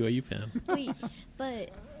just not a BYU fan. Wait, but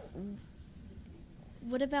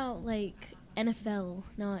what about like NFL,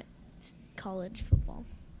 not college football?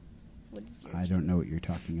 What is your I don't know what you're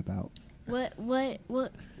talking about. What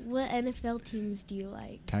NFL teams do you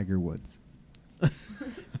like? Tiger Woods.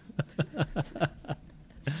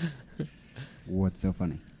 What's so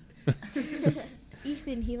funny?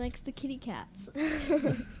 Ethan, he likes the kitty cats.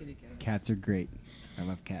 Cats are great. I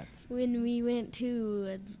love cats. When we went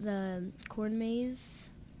to the corn maze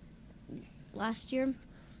last year,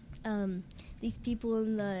 these people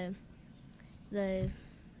in the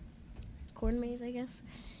corn maze, I guess,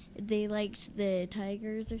 they liked the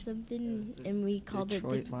tigers or something, and we called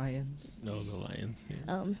Detroit it Lions. No, the Lions.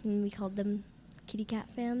 Yeah. and we called them kitty cat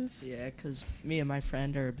fans. Yeah, because me and my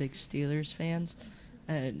friend are big Steelers fans,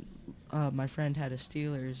 and my friend had a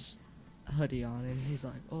Steelers hoodie on, and he's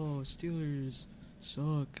like, "Oh, Steelers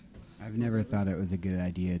suck." I've never thought it was a good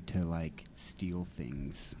idea to like steal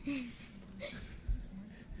things. So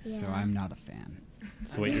Yeah. I'm not a fan.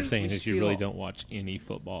 So what you're saying We is you really steal. don't watch any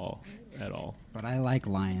football at all. But I like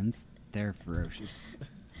lions. They're ferocious.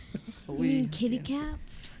 But You mean kitty yeah.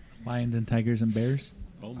 cats? Lions and tigers and bears.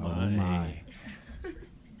 Oh Oh my.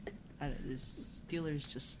 The Steelers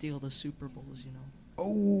just steal the Super Bowls, you know.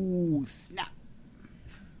 Oh, snap.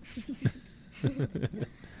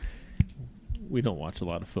 We don't watch a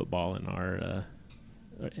lot of football in our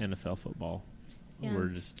NFL football. Yeah, We're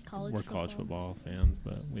just college we're college football. football fans,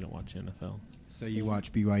 but we don't watch NFL. So you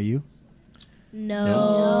watch BYU?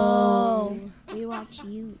 No. We watch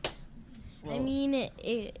Utes. I mean,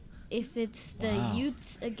 if it's the Wow.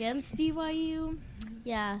 Utes against BYU,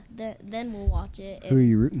 yeah, then we'll watch it. Who are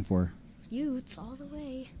you rooting for? Utes all the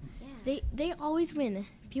way. They always win.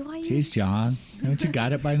 BYU. Jeez, John, haven't you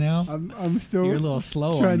got it by now? I'm still You're a little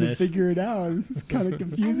slow trying on to this. figure it out. It's kind of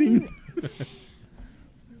confusing.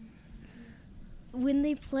 When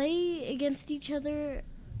they play against each other,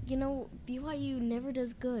 you know, BYU never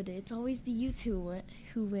does good. It's always the Utes who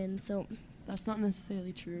win. So, That's not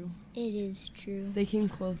necessarily true. It is true. They came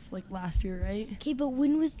close like last year, right? okay, but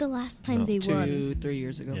when was the last time No, they won? 2-3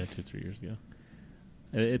 years ago. Yeah, 2-3 years ago.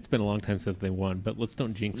 It's been a long time since they won, but let's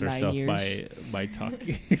don't jinx 9 ourselves years. by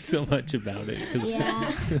talking so much about it because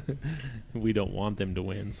Yeah. we don't want them to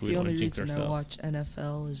win, so we The don't want only to jinx reason I ourselves. watch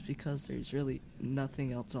NFL is because there's really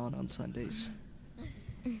nothing else on Sundays.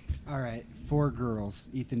 All right, 4 girls.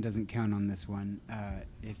 Ethan doesn't count on this one.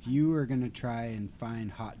 If you were going to try and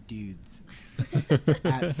find hot dudes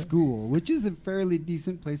at school, which is a fairly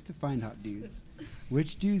decent place to find hot dudes,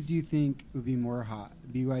 which dudes do you think would be more hot?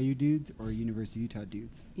 BYU dudes or University of Utah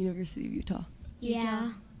dudes? University of Utah.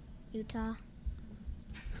 Yeah. Utah.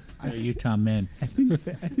 They're Utah men. I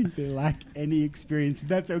think they lack any experience.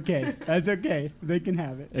 That's okay. That's okay. They can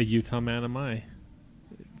have it. A Utah man am I.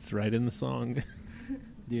 It's right in the song.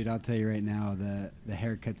 Dude, I'll tell you right now, the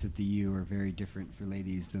haircuts at the U are very different for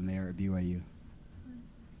ladies than they are at BYU.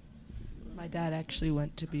 My dad actually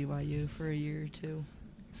went to BYU for a year or two.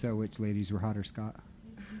 So which ladies were hotter, Scott?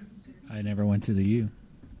 I never went to the U.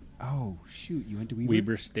 Oh, shoot. You went to Weber?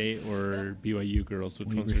 Weber State or BYU girls, which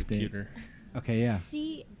ones Weber are State. cuter? Okay, yeah.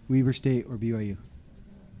 See, Weber State or BYU?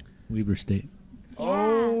 Weber State.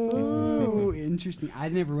 Oh, interesting. I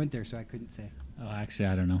never went there, so I couldn't say. Oh, actually,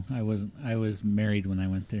 I don't know. I was married when I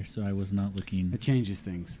went there, so I was not looking. It changes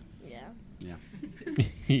things. yeah. Yeah.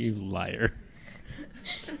 You liar.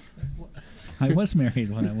 I was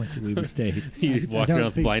married when I went to Weber State. You walked don't around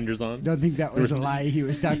with think- blinders on? Don't think that There was was a lie he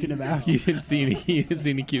was talking about. You didn't see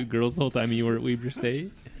any cute girls the whole time you were at Weber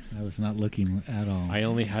State? I was not looking at all. I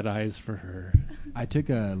only had eyes for her. I took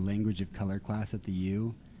a language of color class at the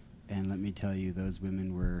U, and let me tell you, those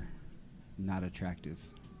women were not attractive.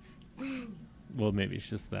 Well, maybe it's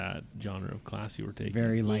just that genre of class you were taking.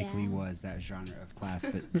 Very likely Yeah. was that genre of class,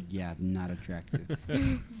 but yeah, not attractive.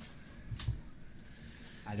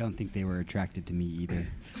 I don't think they were attracted to me either.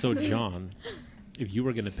 So, John, if you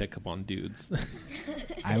were going to pick up on dudes,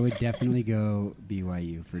 I would definitely go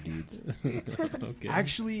BYU for dudes. okay.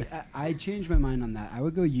 Actually, I changed my mind on that. I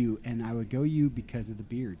would go U, and I would go U because of the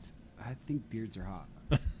beards. I think beards are hot.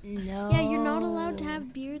 No. Yeah, you're not allowed to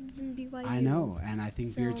have beards in BYU. I know, and I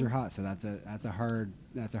think beards So- are hot. So that's a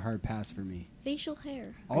hard pass for me. Facial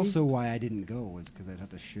hair. Also, why I didn't go was because I'd have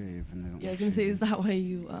to shave, and I don't. Yeah, I like was gonna say, shaving. is that why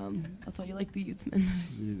you? That's why you like the Utes-men?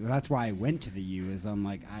 That's why I went to the U. Is I'm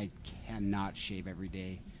like I cannot shave every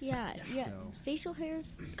day. Yeah, yeah. So Facial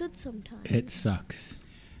hair's good sometimes. It sucks.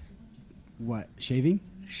 what shaving?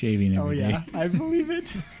 Shaving every day. I believe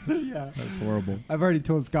it. Yeah, That's horrible. I've already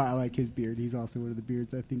told Scott I like his beard. He's also one of the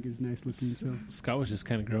beards I think is nice looking. So Scott was just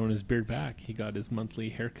kind of growing his beard back. He got his monthly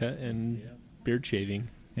haircut and beard shaving.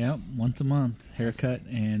 Yep, once a month, haircut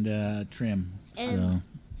and trim. And-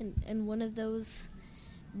 And one of those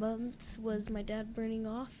months was my dad burning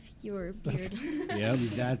off your beard. So, yep,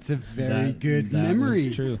 that's a very good that memory.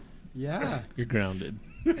 was true. Yeah. You're grounded.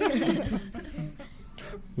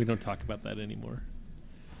 We don't talk about that anymore.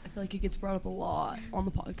 I feel like it gets brought up a lot on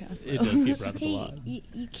the podcast. It though. does get brought up a Hey, lot.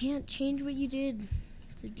 you can't change what you did,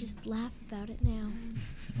 so just laugh about it now.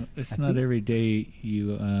 It's I not think- every day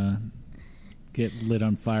you get lit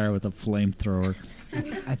on fire with a flamethrower.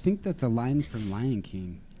 I think that's a line from Lion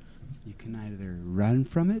King. You can either run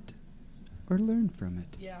from it or learn from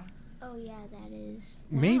it. Yeah. Oh yeah, that is.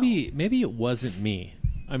 Maybe it wasn't me.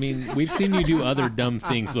 I mean, we've seen you do other dumb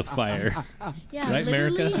things with fire. Yeah, Right,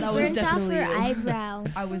 literally. America? That was Burnt off definitely her you. eyebrow.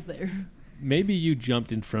 I was there. Maybe you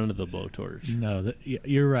jumped in front of the blowtorch. No,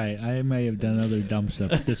 you're right. I may have done other dumb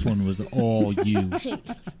stuff, but this one was all you.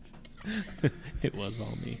 It was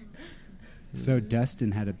all me. So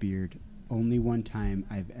Dustin had a beard. Only one time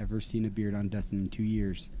I've ever seen a beard on Dustin in 2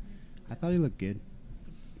 years. I thought he looked good,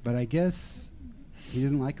 but I guess he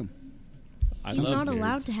doesn't like them. I He's love not allowed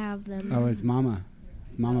beards. to have them. Oh, his mama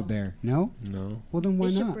No. bear. No? No. Well, then why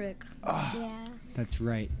not? Bishoprick. Yeah. That's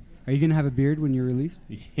right. Are you gonna have a beard when you're released?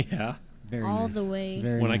 Yeah. Very All nice. the way.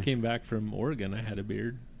 Very When I nice. came back from Oregon, I had a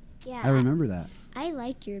beard. Yeah. I remember that. I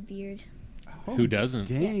like your beard. Who doesn't?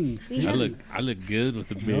 Dang. see? I look good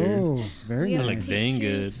with a beard. Oh, very We have I look nice. dang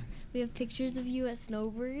good. pictures- We have pictures of you at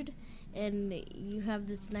Snowbird, and you have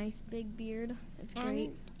this nice big beard. It's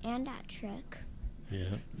great. And that trick. Yeah.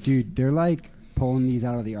 Dude, they're like pulling these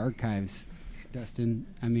out of the archives, Dustin.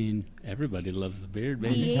 I mean, Everybody loves the beard, I'm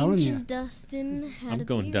baby. The telling ancient ya. Dustin had I'm a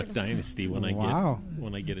going beard. Duck Dynasty when Wow.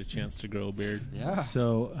 I get a chance to grow a beard. yeah.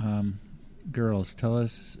 So, girls, tell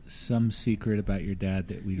us some secret about your dad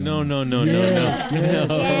that we don't No, know. no, Yes, no, yes.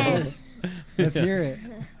 no. Yes. Let's hear it.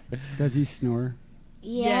 Does he snore?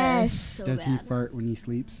 Yes. So Does he bad. fart when he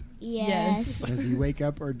sleeps? Yes. Does he wake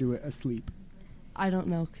up or do it asleep? I don't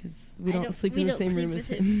know because we I don't don't- sleep we in the don't same sleep room with as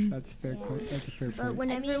him. him. That's a fair Yeah. point. That's a fair But point.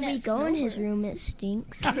 whenever we at go in his Snowbird. room, it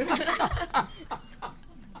stinks.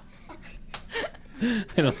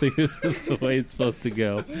 I don't think this is the way it's supposed to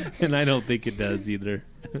go, and I don't think it does either.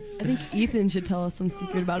 I think Ethan should tell us some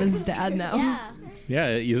secret about his dad now. Yeah.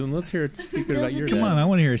 Yeah, Ethan, let's hear a secret about your dad. Come on, I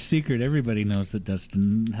want to hear a secret. Everybody knows that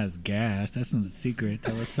Dustin has gas. That's not a secret.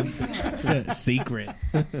 Tell us something. It's a secret.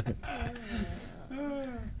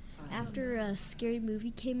 After a scary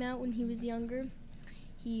movie came out when he was younger,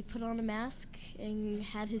 he put on a mask and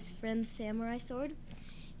had his friend's samurai sword,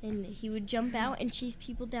 and he would jump out and chase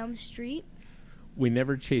people down the street. We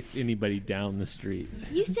never chased anybody down the street.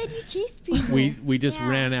 You said you chased people. We just Yeah.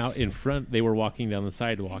 ran out in front. They were walking down the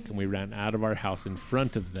sidewalk, and we ran out of our house in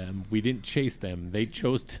front of them. We didn't chase them. They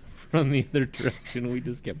chose to run the other direction. We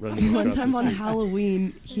just kept running. One across time the on street.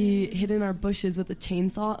 Halloween, he hid in our bushes with a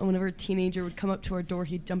chainsaw, and whenever a teenager would come up to our door,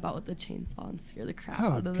 he'd jump out with the chainsaw and scare the crap Oh,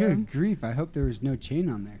 out of good them. grief. I hope there was no chain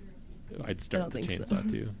on there. I'd start the don't think chainsaw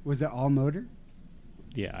so. too. Was it all motor?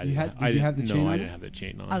 Yeah, You had- did you didn't- have the chain No, on I it? didn't have the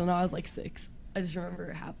chain on. I don't know, I was like 6. I just remember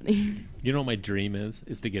it happening. You know what my dream is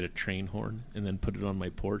to get a train horn and then put it on my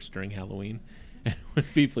porch during Halloween. And when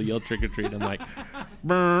people yell trick or treat, I'm like,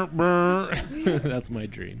 brr, brr. That's my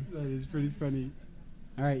dream. That is pretty funny.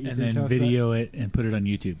 All right, Ethan, And then tell us video it and put it on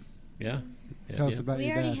YouTube. Yeah. Yeah, Tell us yeah. about We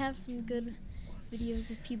your already dad. have some good videos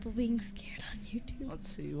of people being scared on YouTube.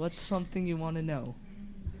 Let's see. What's something you want to know?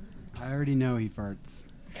 I already know he farts.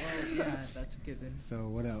 Oh, yeah, that's a given. So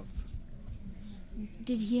what else?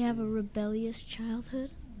 Did he have a rebellious childhood?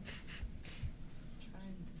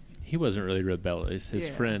 He wasn't really rebellious. His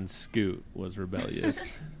Yeah. friend Scoot was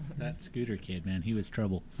rebellious. That Scooter kid, man, he was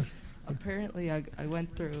trouble. Apparently, I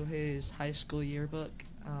went through his high school yearbook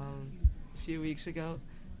a few weeks ago,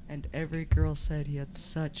 and every girl said he had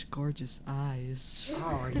such gorgeous eyes. Oh,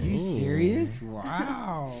 are you Ooh. serious?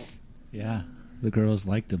 Wow. Yeah, the girls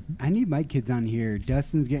liked him. I need my kids on here.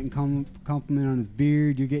 Dustin's getting compliment on his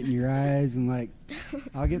beard. You're getting your eyes, and like,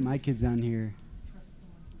 I'll get my kids on here.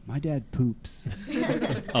 My dad poops.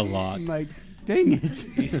 A lot. I'm like, dang it.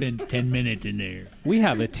 He spends 10 minutes in there. We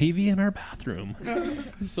have a TV in our bathroom,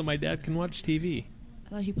 so my dad can watch TV. I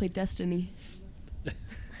thought he played Destiny.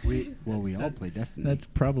 We all play Destiny. That's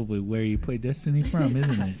probably where you play Destiny from,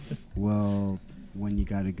 isn't it? Well, when you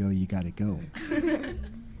gotta go, you gotta go.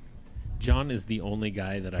 John is the only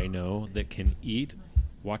guy that I know that can eat,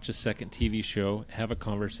 watch a second TV show, have a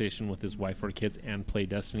conversation with his wife or kids, and play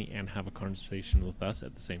Destiny and have a conversation with us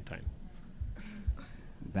at the same time.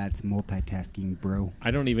 That's multitasking, bro.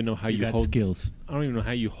 I don't even know how You you got hold. skills. I don't even know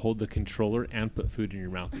how you hold the controller and put food in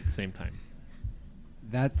your mouth at the same time.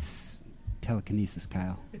 That's telekinesis,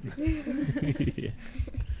 Kyle. Yeah.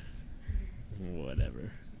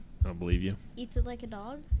 Whatever. I don't believe you. Eats it like a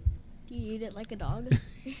dog? Do you eat it like a dog?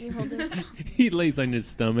 You hold it. He lays on his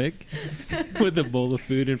stomach with a bowl of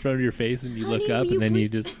food in front of your face, and you look Honey, up, will and then bring- you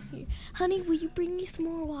just. Honey, will you bring me some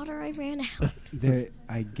more water? I ran out. There,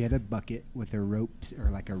 I get a bucket with a rope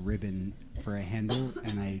or like a ribbon for a handle,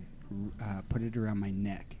 and I put it around my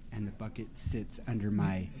neck, and the bucket sits under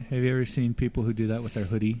my. Have you ever seen people who do that with their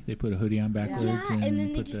hoodie? They put a hoodie on backwards Yeah, and, and then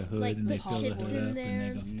they put the just, hood like, and they put fill the chips hood in up there and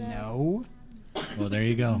and they stuff. No, go. Well, there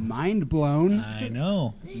you go. mind blown. I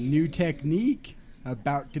know. New technique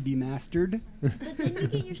about to be mastered. But then you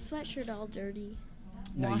get your sweatshirt all dirty.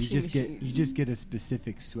 No, you Washing machine. just get a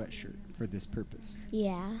specific sweatshirt for this purpose,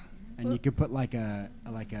 Yeah. and you could put like a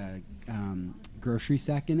grocery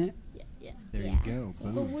sack in it. Yeah. There yeah. you go.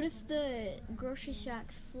 But Boom. what if the grocery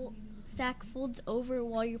sack folds over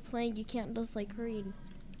while you're playing? You can't just like read.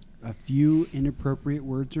 A few inappropriate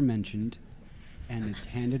words are mentioned, and it's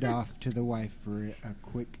handed off to the wife for a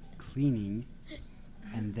quick cleaning,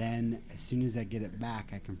 and then as soon as I get it back,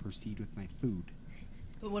 I can proceed with my food.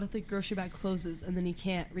 But what if the grocery bag closes and then you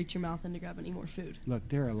can't reach your mouth in to grab any more food? Look,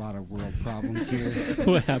 there are a lot of world problems here.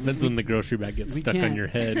 What happens when the grocery bag gets We stuck on can't- your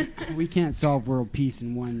head? We can't solve world peace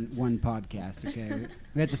in one podcast, okay?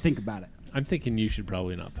 We have to think about it. I'm thinking you should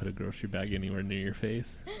probably not put a grocery bag anywhere near your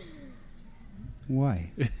face.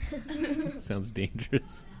 Why? Sounds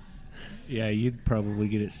dangerous. Yeah, you'd probably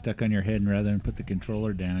get it stuck on your head, and rather than put the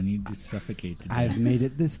controller down, you'd just suffocate to death. I've made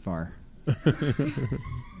it this far.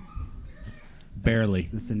 Barely.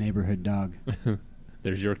 This is a neighborhood dog.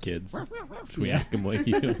 There's your kids. Should we Yeah. ask them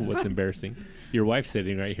what's embarrassing? Your wife's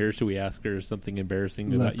sitting right here. Should we ask her something embarrassing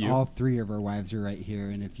Look, about you? all three of our wives are right here,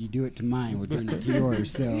 and if you do it to mine, we're doing it to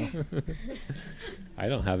yours. So I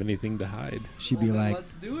don't have anything to hide. she'd be like,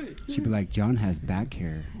 Let's do it. she'd be like, John has back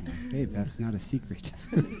hair. Babe, that's not a secret.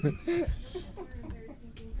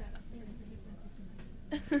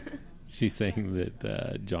 She's saying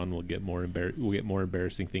that John will get more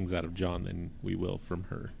embarrassing things out of John than we will from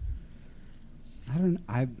her. I don't.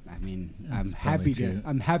 I mean, That's probably true.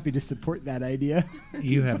 I'm happy to support that idea.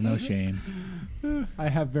 You have no shame. I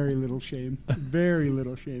have very little shame. Very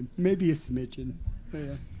little shame. Maybe a smidgen. But yeah.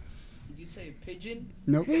 Did you say pigeon?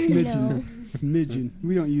 Nope, smidgen. No. Smidgen.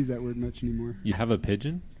 We don't use that word much anymore. You have a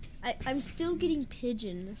pigeon? I'm still getting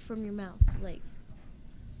pigeon from your mouth. Like,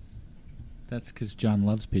 That's because John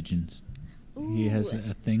loves pigeons. He has ooh,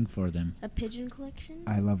 a thing for them. a pigeon collection.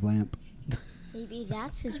 I love lamp. Maybe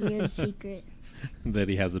that's his weird secret. That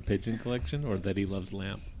he has a pigeon collection, or that he loves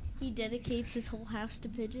lamp? He dedicates his whole house to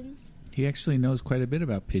pigeons. He actually knows quite a bit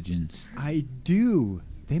about pigeons. I do.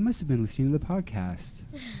 They must have been listening to the podcast.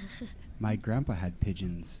 My grandpa had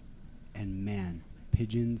pigeons, and man,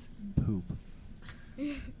 pigeons poop.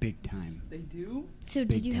 Big time. They do? So Big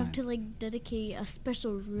did you have time. to like dedicate a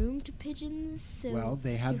special room to pigeons? So Well,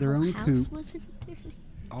 they had your their whole own house coop. wasn't dirty?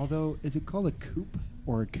 Although, is it called a coop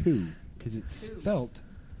or a coo? Because it's spelt.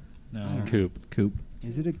 No. Coop. Coop.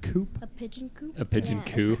 Is it a coop? A pigeon coop? A pigeon Yeah,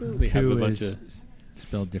 a coo. coop. They have a Coo bunch is of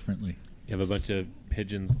spelled differently. you have a bunch of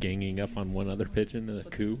pigeons ganging up on one other pigeon, a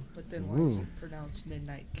coo. But then why is Ooh. it pronounced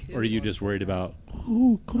midnight kill? Or are you just worried about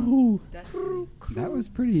Destiny? That was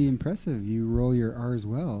pretty impressive. You roll your R's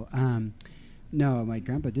well. No, my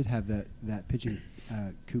grandpa did have that pigeon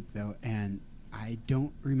coop though, and I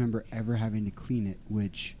don't remember ever having to clean it.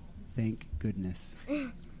 Which, thank goodness.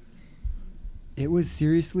 It was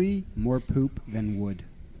seriously more poop than wood.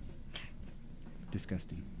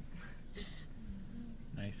 Disgusting.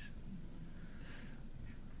 Nice.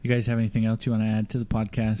 You guys have anything else you want to add to the We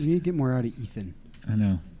podcast? need to get more out of Ethan. I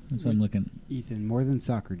know. That's what I'm looking. Ethan, more than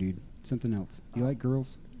soccer, dude. Something else. You like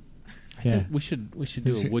girls? Yeah. we should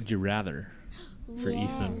do a would you rather for Yes.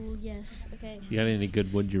 Ethan. Yes. Okay. You got any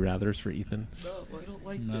good would you rathers for Ethan? No, I don't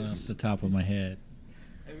like Not off this. the top of my head.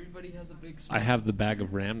 Everybody has a big smile. I have the bag of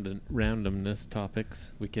randomness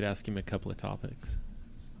topics. We could ask him a couple of topics.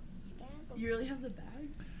 You really have the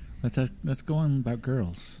bag? Let's go on about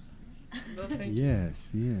girls. No, thank you. Yes,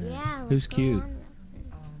 yes. Yeah. Who's let's go cute? on.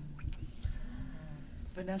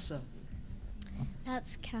 Vanessa.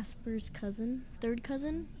 That's Casper's cousin, third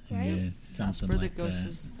cousin, right? Yeah, something Casper like the that.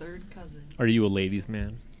 Ghost's third cousin. Are you a ladies'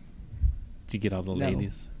 man? Did you get all the No.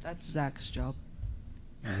 ladies? That's Zach's job.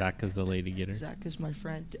 Zach is the lady getter. Zach is my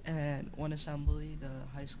friend, and one assembly, the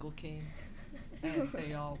high school came, and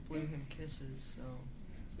they all blew him kisses, so...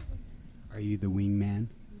 Are you the wingman?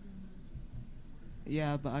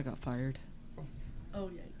 Yeah, but I got fired. Oh,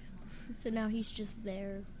 yikes. So now he's just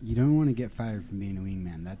there. You don't want to get fired from being a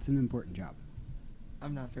wingman. That's an important job.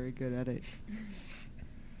 I'm not very good at it.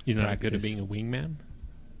 You're not good at Practice. being a wingman?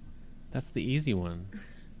 That's the easy one.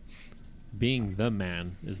 Being the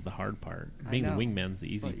man is the hard part. I Being the know, wingman's the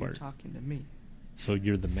easy but you're part. talking to me. So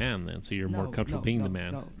you're the man then. So you're more comfortable being no, the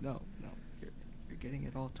man. No. You're getting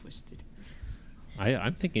it all twisted.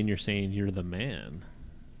 I'm thinking you're saying you're the man.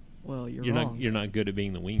 Well, you're You're wrong. not. You're not good at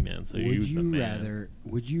being the wingman. So you're Would the you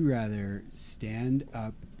man. rather stand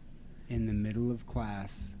up in the middle of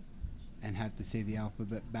class and have to say the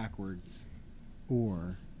alphabet backwards,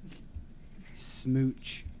 or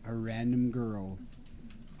smooch a random girl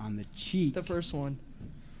on the cheek? The first one.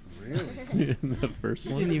 Really? The first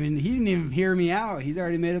He one. didn't even hear me out. He's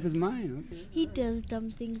already made up his mind. Okay. He does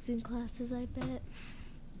dumb things in classes, I bet.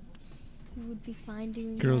 He would be fine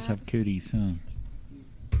doing Girls that. have cooties, huh?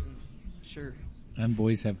 Sure. And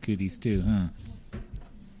boys have cooties too, huh?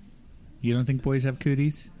 You don't think boys have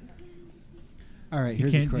cooties? All right. You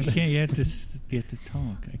Here's a can't. You question. can't. You have to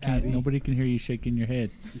talk. I can't. Abby? Nobody can hear you shaking your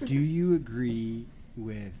head. Do you agree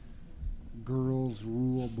with girls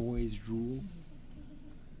rule, boys drool?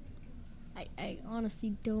 I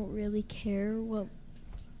honestly don't really care what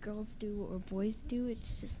girls do or boys do.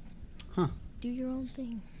 It's just Huh? do your own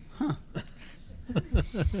thing. Huh?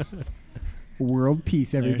 World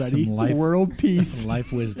peace, There's everybody. some life- World peace.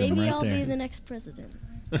 Life wisdom Maybe right I'll there. be the next president.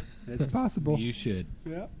 It's possible. You should.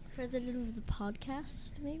 Yeah. President of the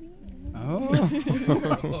podcast, maybe?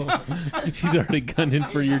 Oh. She's already gunning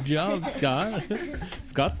for your job, Scott.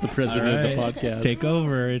 Scott's the president of the All right. podcast. Take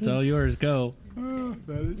over. It's all yours. Go.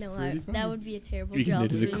 That is No, pretty that funny. would be a terrible You can job.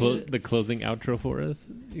 do for me. the closing outro for us.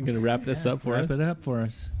 You're gonna wrap this up for Wrap us. it up for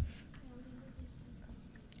us.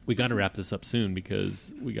 We got to wrap this up soon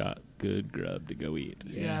because we got good grub to go eat.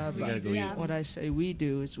 Yeah, we but gotta go Yeah. eat. what I say we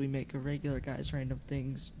do is we make a regular Guys Random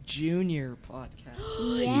Things Junior podcast.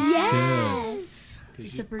 Yes!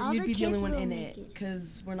 Except for All you'd the be the only kids one will in make it, it.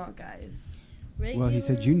 because we're not guys. Well, he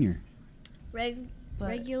said junior. But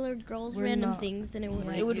Regular girls we're random not things, and it would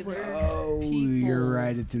regular work. Oh, people, you're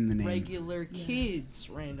right. It's in the name. Regular kids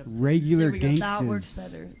random. Regular there we go. gangsters. That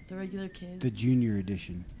works better. The regular kids. The junior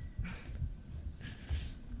edition.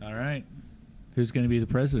 All right. Who's going to be the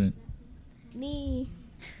president? Me.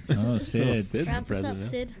 Oh, Sid. Sid's the Wrap us up,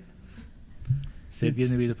 president. Sid. Sid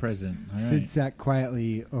going to be the president. All right. Sid sat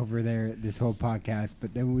quietly over there this whole podcast,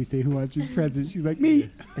 but then when we say who wants to be president, she's like, me.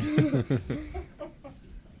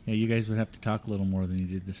 Yeah, you guys would have to talk a little more than you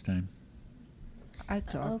did this time. I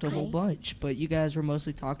talked a whole Okay. bunch, but you guys were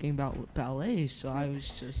mostly talking about ballet, so I was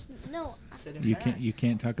just No, sitting You back.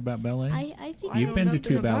 can't talk about ballet. I think I You've know been to nothing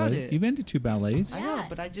two about ballets. it. You've been to two ballets. I know, Yeah.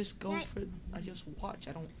 but I just go Yeah. for. I just watch.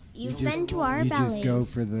 I don't. You've just- been to our You ballets. just go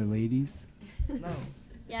for the ladies. No.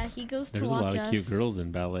 yeah, he goes There's to a watch lot us. of cute girls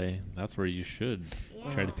in ballet. That's where you should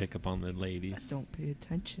try to Yeah. pick up on the I ladies. don't pay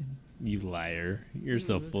attention. You liar. You're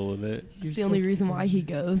so full of it. That's the only reason why he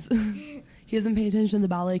goes. He doesn't pay attention to the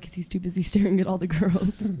ballet because he's too busy staring at all the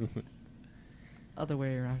girls. Other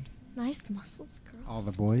way around. Nice muscles, girls. All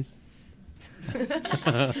the boys.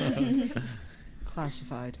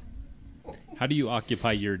 Classified. How do you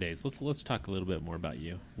occupy your days? Let's talk a little bit more about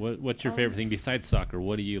you. What's your favorite thing besides soccer?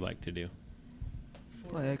 What do you like to do?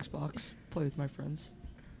 Play Xbox. Play with my friends.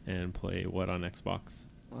 And play what on Xbox?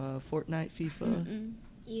 Fortnite, FIFA. Mm-mm.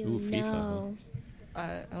 You Ooh, FIFA, huh? know.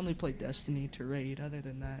 I only play Destiny to raid. Other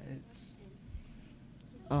than that, it's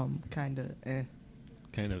kind of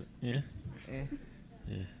Kind of, yeah. eh.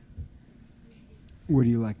 Yeah. What do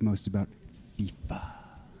you like most about FIFA?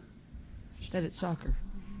 That it's soccer.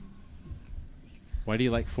 Why do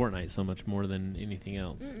you like Fortnite so much more than anything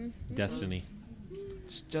else? Mm-mm. Destiny.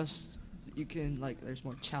 It's just you can there's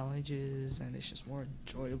more challenges and it's just more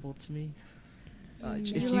enjoyable to me.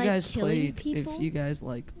 If You you like guys killing played, people? if you guys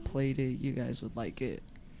played it, you guys would like it.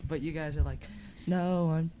 But you guys are like,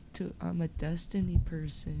 no, I'm a Destiny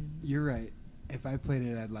person. You're right. If I played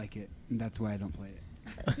it, I'd like it. And that's why I don't play it.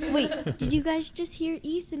 Wait, did you guys just hear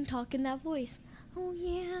Ethan talk in that voice? Oh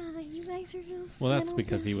yeah, you guys are just. Well, that's little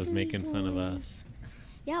because he was Destiny making fun of boys. us.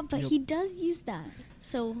 Yeah, but Yep. he does use that.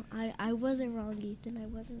 So I wasn't wrong, Ethan. I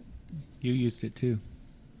wasn't. You used it too.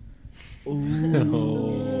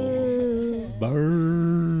 Oh.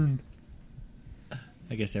 Burn.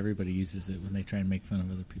 I guess everybody uses it when they try and make fun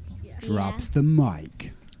of other people. Drops the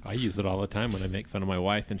mic. I use it all the time when I make fun of my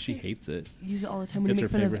wife, and she hates it. Use it all the time when It's you her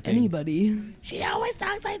make fun of favorite thing. anybody. She always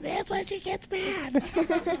talks like this when she gets mad.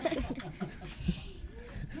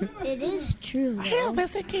 It is true. I don't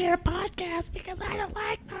listen to your podcast because I don't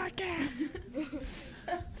like podcasts.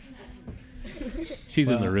 She's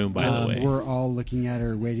in the room, by the way. We're all looking at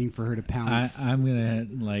her, waiting for her to pounce. I'm gonna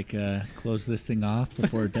close this thing off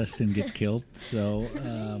before Dustin gets killed. So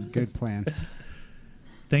Good plan.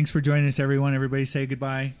 thanks for joining us, everyone. Everybody say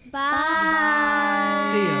goodbye. Bye.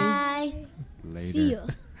 See ya. Later. See ya.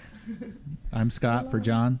 I'm Scott for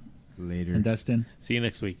John Later. and Dustin. See you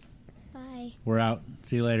next week. Bye. We're out.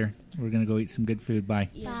 See you later. We're gonna go eat some good food. Bye.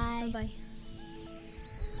 Bye. Bye.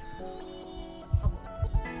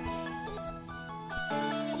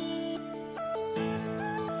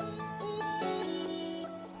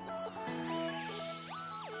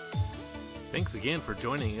 Thanks again for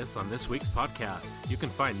joining us on this week's podcast. You can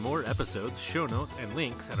find more episodes, show notes, and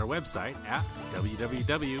links at our website at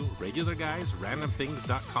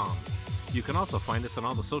www.regularguysrandomthings.com. You can also find us on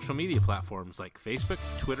all the social media platforms like Facebook,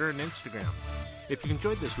 Twitter, and Instagram. If you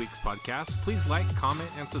enjoyed this week's podcast, please like, comment,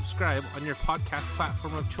 and subscribe on your podcast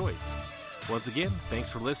platform of choice. Once again, thanks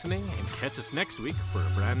for listening, and catch us next week for a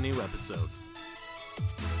brand new episode.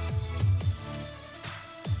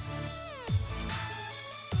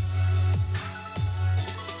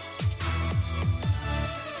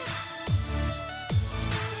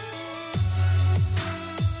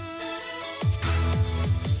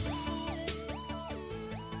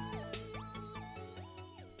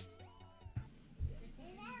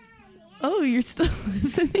 Oh, you're still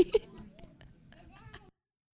listening?